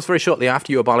 And, of course, very shortly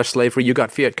after you abolished slavery, you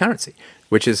got fiat currency,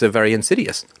 which is a very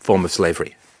insidious form of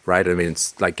slavery. Right? I mean,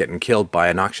 it's like getting killed by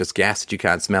a noxious gas that you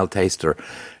can't smell, taste, or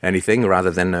anything,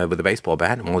 rather than with a baseball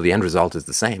bat. Well, the end result is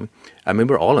the same. I mean,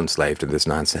 we're all enslaved in this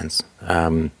nonsense.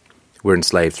 We're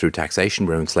enslaved through taxation,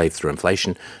 we're enslaved through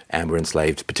inflation, and we're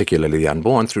enslaved, particularly the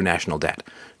unborn, through national debt.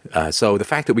 So the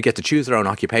fact that we get to choose our own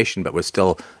occupation, but we're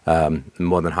still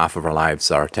more than half of our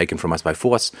lives are taken from us by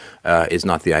force, is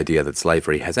not the idea that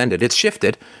slavery has ended. It's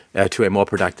shifted to a more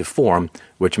productive form,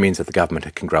 which means that the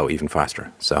government can grow even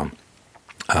faster. So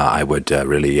I would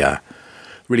really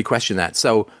question that.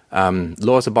 So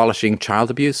laws abolishing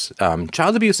child abuse.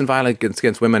 Child abuse and violence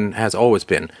against women has always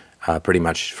been pretty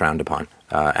much frowned upon.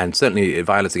 And certainly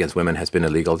violence against women has been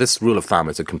illegal. This rule of thumb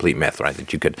is a complete myth, right?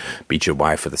 That you could beat your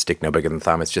wife with a stick no bigger than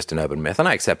thumb. It's just an urban myth. And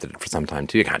I accepted it for some time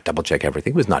too. You can't double check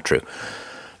everything. It was not true.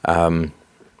 I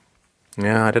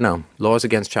don't know. Laws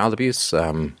against child abuse.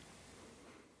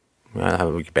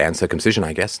 We ban circumcision,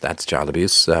 I guess. That's child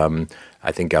abuse.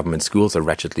 I think government schools are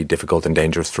wretchedly difficult and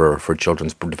dangerous for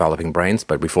children's developing brains,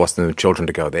 but we force the children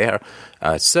to go there.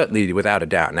 Certainly, without a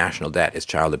doubt, national debt is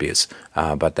child abuse,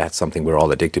 but that's something we're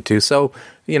all addicted to. So,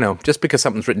 just because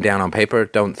something's written down on paper,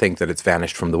 don't think that it's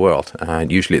vanished from the world.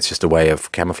 Usually it's just a way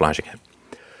of camouflaging it.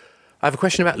 I have a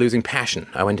question about losing passion.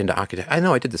 I went into architecture. I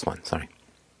know I did this one, sorry.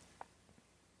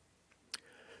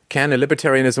 Can a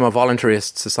libertarianism or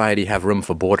voluntarist society have room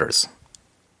for borders?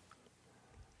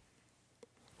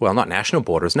 Well, not national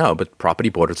borders, no, but property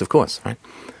borders, of course, right?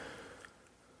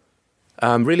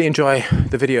 Really enjoy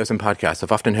the videos and podcasts.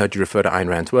 I've often heard you refer to Ayn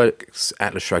Rand's works,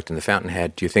 Atlas Shrugged and The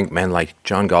Fountainhead. Do you think men like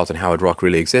John Galt and Howard Roark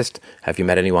really exist? Have you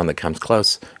met anyone that comes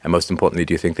close? And most importantly,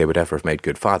 do you think they would ever have made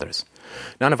good fathers?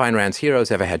 None of Ayn Rand's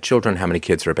heroes ever had children. How many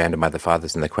kids are abandoned by their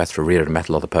fathers in their quest for reader to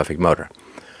metal or the perfect motor?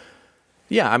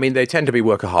 Yeah, I mean, they tend to be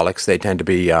workaholics. They tend to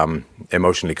be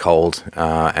emotionally cold,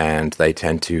 and they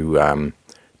tend to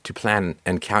plan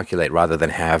and calculate rather than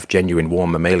have genuine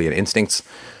warm mammalian instincts.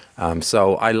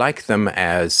 So I like them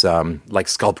as like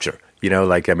sculpture.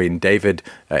 David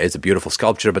is a beautiful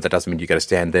sculpture, but that doesn't mean you got to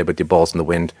stand there with your balls in the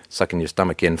wind, sucking your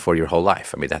stomach in for your whole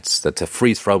life. I mean, that's a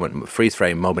freeze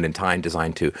frame moment in time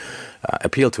designed to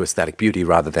appeal to aesthetic beauty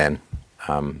rather than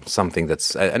something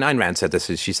that's... and Ayn Rand said this.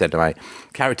 She said, my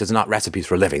characters are not recipes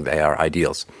for living. They are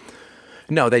ideals.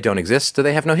 No, they don't exist.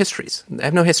 They have no histories. They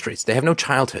have no histories. They have no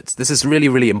childhoods. This is really,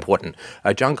 really important.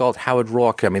 John Galt, Howard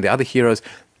Roark, the other heroes,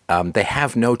 they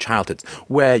have no childhoods.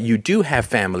 Where you do have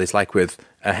families, like with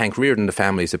Hank Rearden, the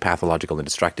families are pathological and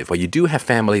destructive. Where you do have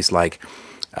families like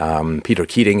Peter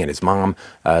Keating and his mom,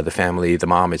 the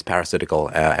mom is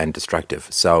parasitical and destructive.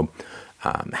 So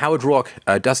Howard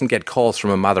Roark doesn't get calls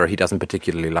from a mother he doesn't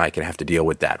particularly like and have to deal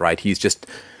with that, right?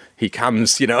 He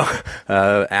comes,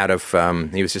 out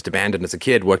of, he was just abandoned as a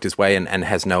kid, worked his way and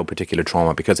has no particular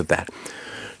trauma because of that.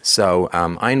 So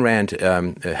Ayn Rand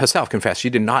herself confessed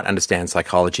she did not understand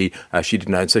psychology. She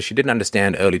didn't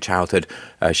understand early childhood.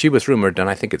 She was rumored, and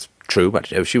I think it's true,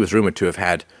 but she was rumored to have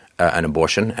had an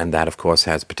abortion, and that, of course,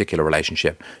 has a particular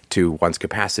relationship to one's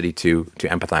capacity to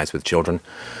empathize with children.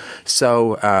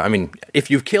 So, if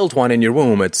you've killed one in your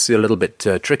womb, it's a little bit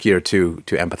trickier to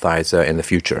empathize in the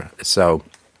future.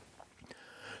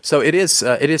 So it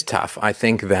is tough. I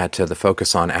think that the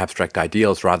focus on abstract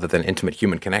ideals rather than intimate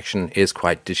human connection is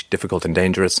quite difficult and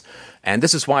dangerous. And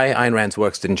this is why Ayn Rand's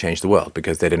works didn't change the world,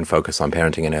 because they didn't focus on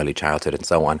parenting in early childhood and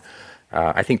so on.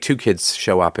 I think 2 kids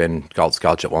show up in Galt's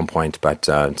Gulch at one point, but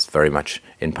it's very much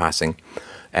in passing.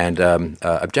 And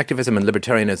objectivism and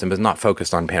libertarianism is not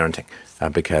focused on parenting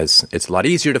because it's a lot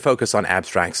easier to focus on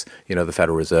abstracts, the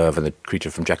Federal Reserve and the creature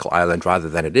from Jekyll Island, rather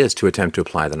than it is to attempt to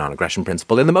apply the non-aggression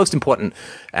principle in the most important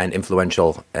and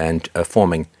influential and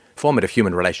formative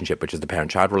human relationship, which is the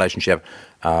parent-child relationship.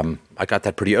 I got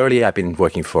that pretty early. I've been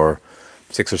working for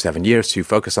 6 or 7 years to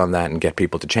focus on that and get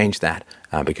people to change that,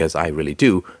 because I really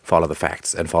do follow the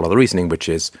facts and follow the reasoning, which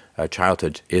is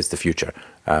childhood is the future.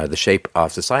 The shape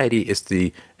of society is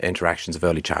the interactions of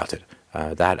early childhood.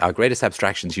 That our greatest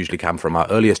abstractions usually come from our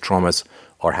earliest traumas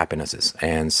or happinesses.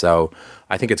 And so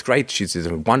I think it's great. She's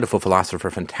a wonderful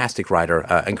philosopher, fantastic writer,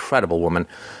 incredible woman,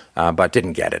 but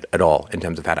didn't get it at all in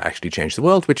terms of how to actually change the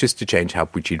world, which is to change how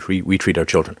we treat our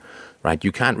children. Right?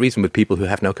 You can't reason with people who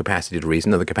have no capacity to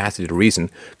reason, and the capacity to reason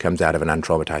comes out of an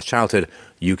untraumatized childhood.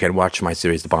 You can watch my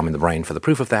series, The Bomb in the Brain, for the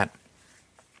proof of that.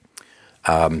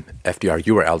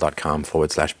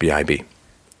 fdrurl.com/BIB.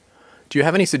 Do you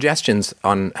have any suggestions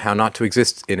on how not to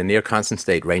exist in a near constant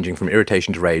state ranging from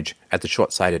irritation to rage at the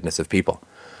short-sightedness of people?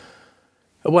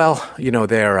 Well,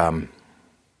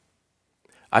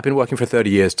 I've been working for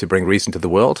 30 years to bring reason to the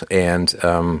world, and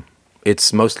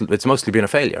it's mostly been a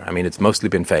failure. I mean, it's mostly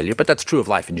been failure, but that's true of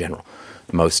life in general.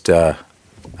 Most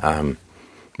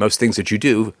things that you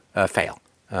do fail.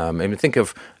 I mean, think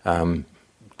of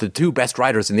the two best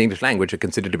writers in the English language are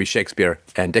considered to be Shakespeare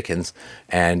and Dickens,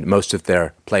 and most of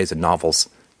their plays and novels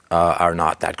are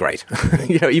not that great.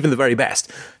 Even the very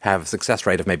best have a success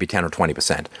rate of maybe 10 or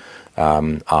 20%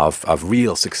 of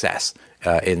real success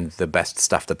in the best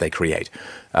stuff that they create.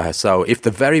 So if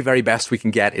the very, very best we can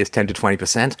get is 10 to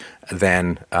 20%,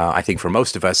 then I think for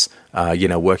most of us,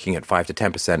 working at 5 to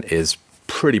 10% is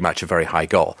pretty much a very high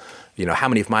goal. How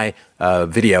many of my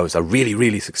videos are really,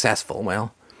 really successful?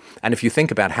 Well, and if you think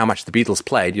about how much the Beatles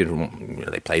played,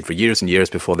 they played for years and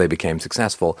years before they became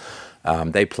successful.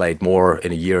 They played more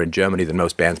in a year in Germany than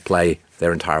most bands play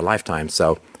their entire lifetime.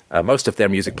 So most of their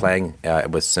music playing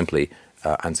was simply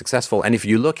unsuccessful. And if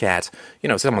you look at,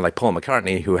 someone like Paul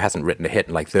McCartney, who hasn't written a hit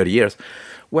in like 30 years,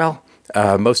 well,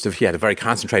 he had a very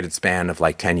concentrated span of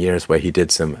like 10 years where he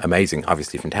did some amazing,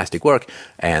 obviously fantastic work,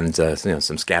 and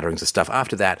some scatterings of stuff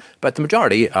after that. But the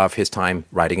majority of his time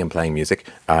writing and playing music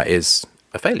is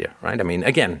a failure, right? I mean,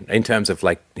 again, in terms of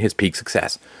like his peak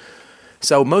success.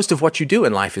 So most of what you do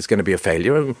in life is going to be a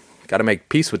failure. Got to make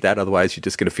peace with that, otherwise you're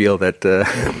just going to feel that,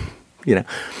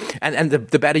 And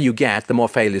the better you get, the more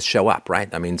failures show up, right?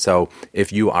 I mean, so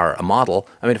if you are a model,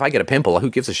 if I get a pimple, who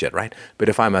gives a shit, right? But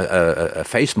if I'm a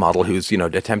face model who's,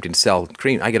 attempting to sell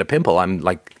cream, I get a pimple, I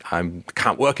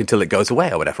can't work until it goes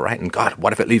away or whatever, right? And God,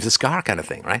 what if it leaves a scar kind of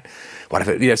thing, right? What if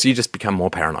it, so you just become more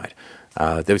paranoid.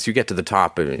 As you get to the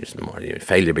top,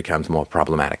 failure becomes more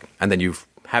problematic. And then you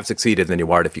have succeeded, and then you're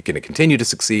worried if you're going to continue to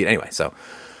succeed. Anyway,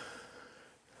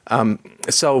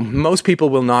 so most people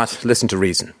will not listen to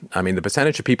reason. I mean, the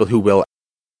percentage of people who will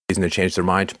reason to change their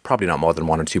mind, probably not more than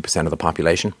 1 or 2% of the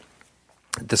population.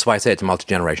 That's why I say it's a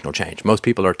multi-generational change. Most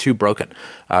people are too broken.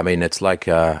 I mean, it's like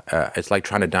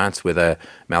trying to dance with a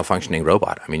malfunctioning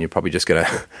robot. I mean, you're probably just going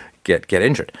to get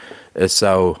injured.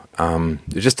 So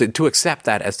just to accept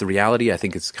that as the reality, I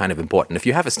think it's kind of important. If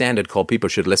you have a standard called people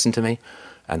should listen to me,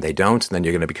 and they don't, then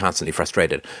you're going to be constantly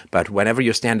frustrated. But whenever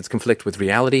your standards conflict with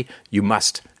reality, you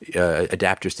must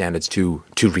adapt your standards to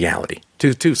reality,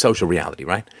 to social reality,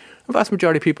 right? The vast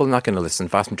majority of people are not going to listen.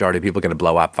 Vast majority of people are going to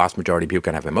blow up. Vast majority of people are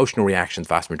going to have emotional reactions.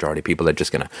 Vast majority of people are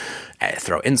just going to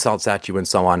throw insults at you and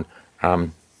so on.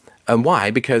 And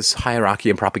why? Because hierarchy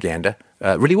and propaganda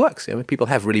really works. People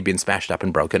have really been smashed up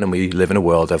and broken, and we live in a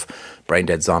world of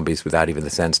brain-dead zombies without even the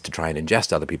sense to try and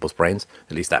ingest other people's brains.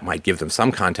 At least that might give them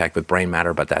some contact with brain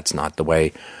matter, but that's not the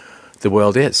way the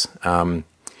world is. And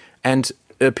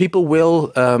people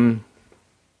will...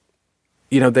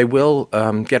 they will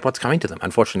get what's coming to them.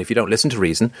 Unfortunately, if you don't listen to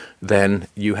reason, then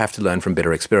you have to learn from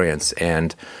bitter experience.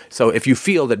 And so if you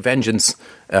feel that vengeance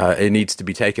it needs to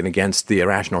be taken against the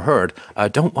irrational herd,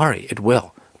 don't worry, it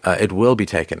will. It will be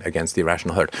taken against the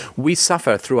irrational herd. We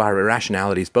suffer through our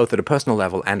irrationalities both at a personal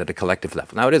level and at a collective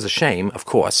level. Now, it is a shame, of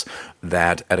course,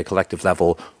 that at a collective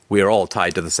level we are all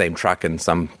tied to the same truck and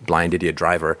some blind idiot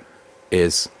driver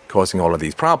is causing all of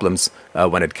these problems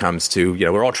when it comes to,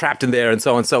 we're all trapped in there and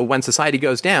so on. So when society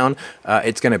goes down,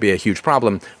 it's going to be a huge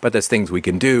problem. But there's things we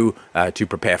can do to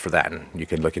prepare for that. And you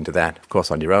can look into that, of course,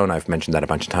 on your own. I've mentioned that a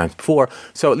bunch of times before.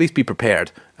 So at least be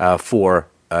prepared for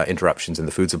interruptions in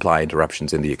the food supply,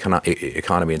 interruptions in the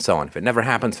economy and so on. If it never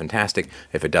happens, fantastic.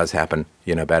 If it does happen,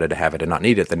 better to have it and not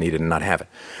need it than need it and not have it.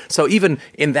 So even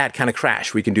in that kind of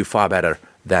crash, we can do far better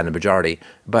than the majority.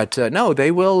 But no,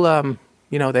 they will,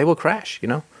 they will crash,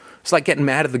 It's like getting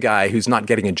mad at the guy who's not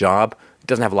getting a job,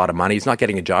 doesn't have a lot of money, he's not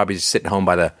getting a job, he's just sitting home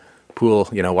by the pool,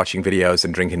 watching videos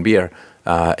and drinking beer.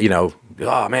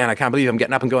 Oh man, I can't believe I'm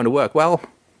getting up and going to work. Well,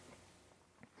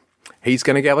 he's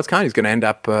going to get what's coming. He's going to end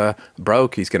up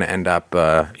broke. He's going to end up,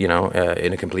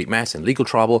 in a complete mess and legal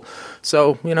trouble.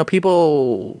 So,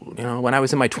 people, when I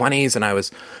was in my 20s and I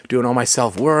was doing all my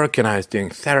self-work and I was doing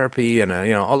therapy and,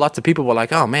 lots of people were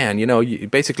like, oh, man,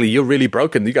 basically you're really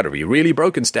broken. You got to be really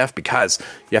broken, Steph, because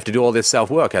you have to do all this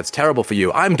self-work. That's terrible for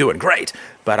you. I'm doing great,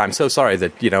 but I'm so sorry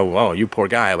that, oh, you poor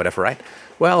guy or whatever, right?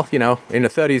 Well, in the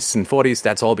 30s and 40s,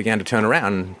 that's all began to turn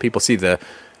around. And people see the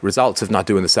results of not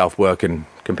doing the self-work and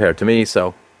compared to me.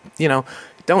 So,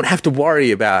 don't have to worry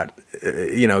about,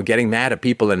 getting mad at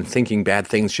people and thinking bad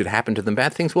things should happen to them.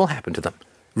 Bad things will happen to them.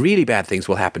 Really bad things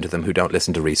will happen to them who don't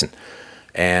listen to reason.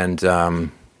 And,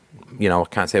 I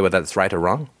can't say whether that's right or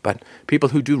wrong, but people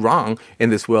who do wrong in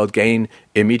this world gain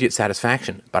immediate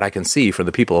satisfaction. But I can see from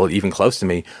the people even close to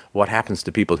me what happens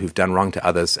to people who've done wrong to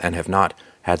others and have not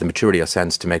had the maturity or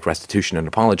sense to make restitution and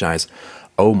apologize.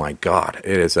 Oh my God,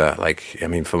 it is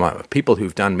for people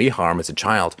who've done me harm as a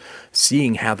child,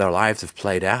 seeing how their lives have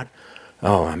played out,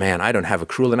 oh man, I don't have a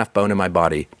cruel enough bone in my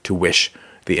body to wish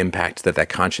the impact that their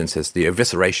conscience has, the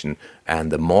evisceration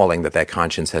and the mauling that their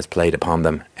conscience has played upon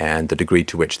them, and the degree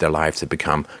to which their lives have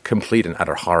become complete and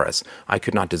utter horrors. I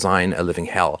could not design a living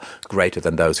hell greater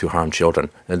than those who harm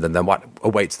children, and than what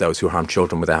awaits those who harm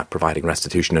children without providing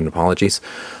restitution and apologies.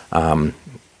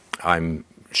 I'm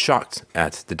shocked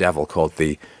at the devil called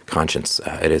the conscience.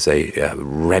 It is a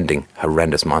rending,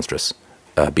 horrendous, monstrous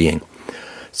being.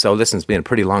 So listen, it's been a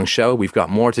pretty long show. We've got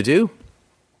more to do,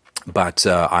 but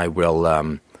I will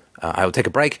take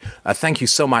a break. Thank you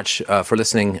so much for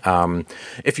listening.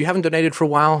 If you haven't donated for a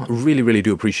while, really, really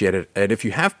do appreciate it. And if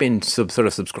you have been sort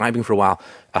of subscribing for a while,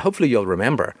 hopefully you'll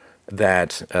remember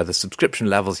that the subscription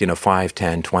levels, $5,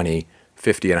 $10, $20,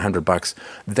 $50, and $100,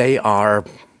 they are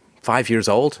 5 years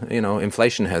old.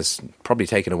 Inflation has probably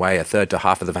taken away a third to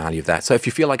half of the value of that. So if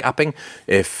you feel like upping,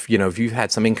 if you've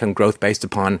had some income growth based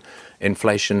upon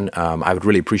inflation, I would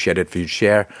really appreciate it if you'd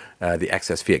share the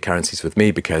excess fiat currencies with me,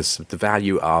 because the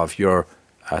value of your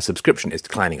subscription is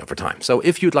declining over time. So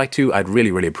if you'd like to, I'd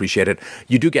really, really appreciate it.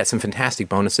 You do get some fantastic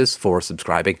bonuses for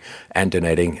subscribing and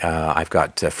donating. I've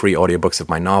got free audiobooks of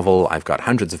my novel. I've got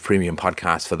hundreds of premium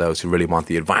podcasts for those who really want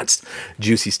the advanced,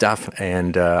 juicy stuff.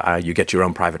 And you get your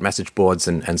own private message boards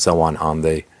and so on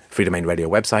the Free Domain Radio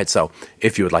website. So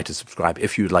if you would like to subscribe,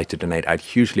 if you would like to donate, I'd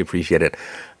hugely appreciate it.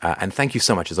 And thank you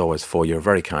so much, as always, for your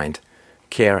very kind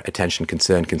care, attention,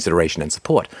 concern, consideration, and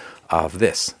support of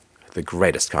this, the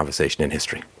greatest conversation in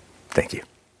history. Thank you.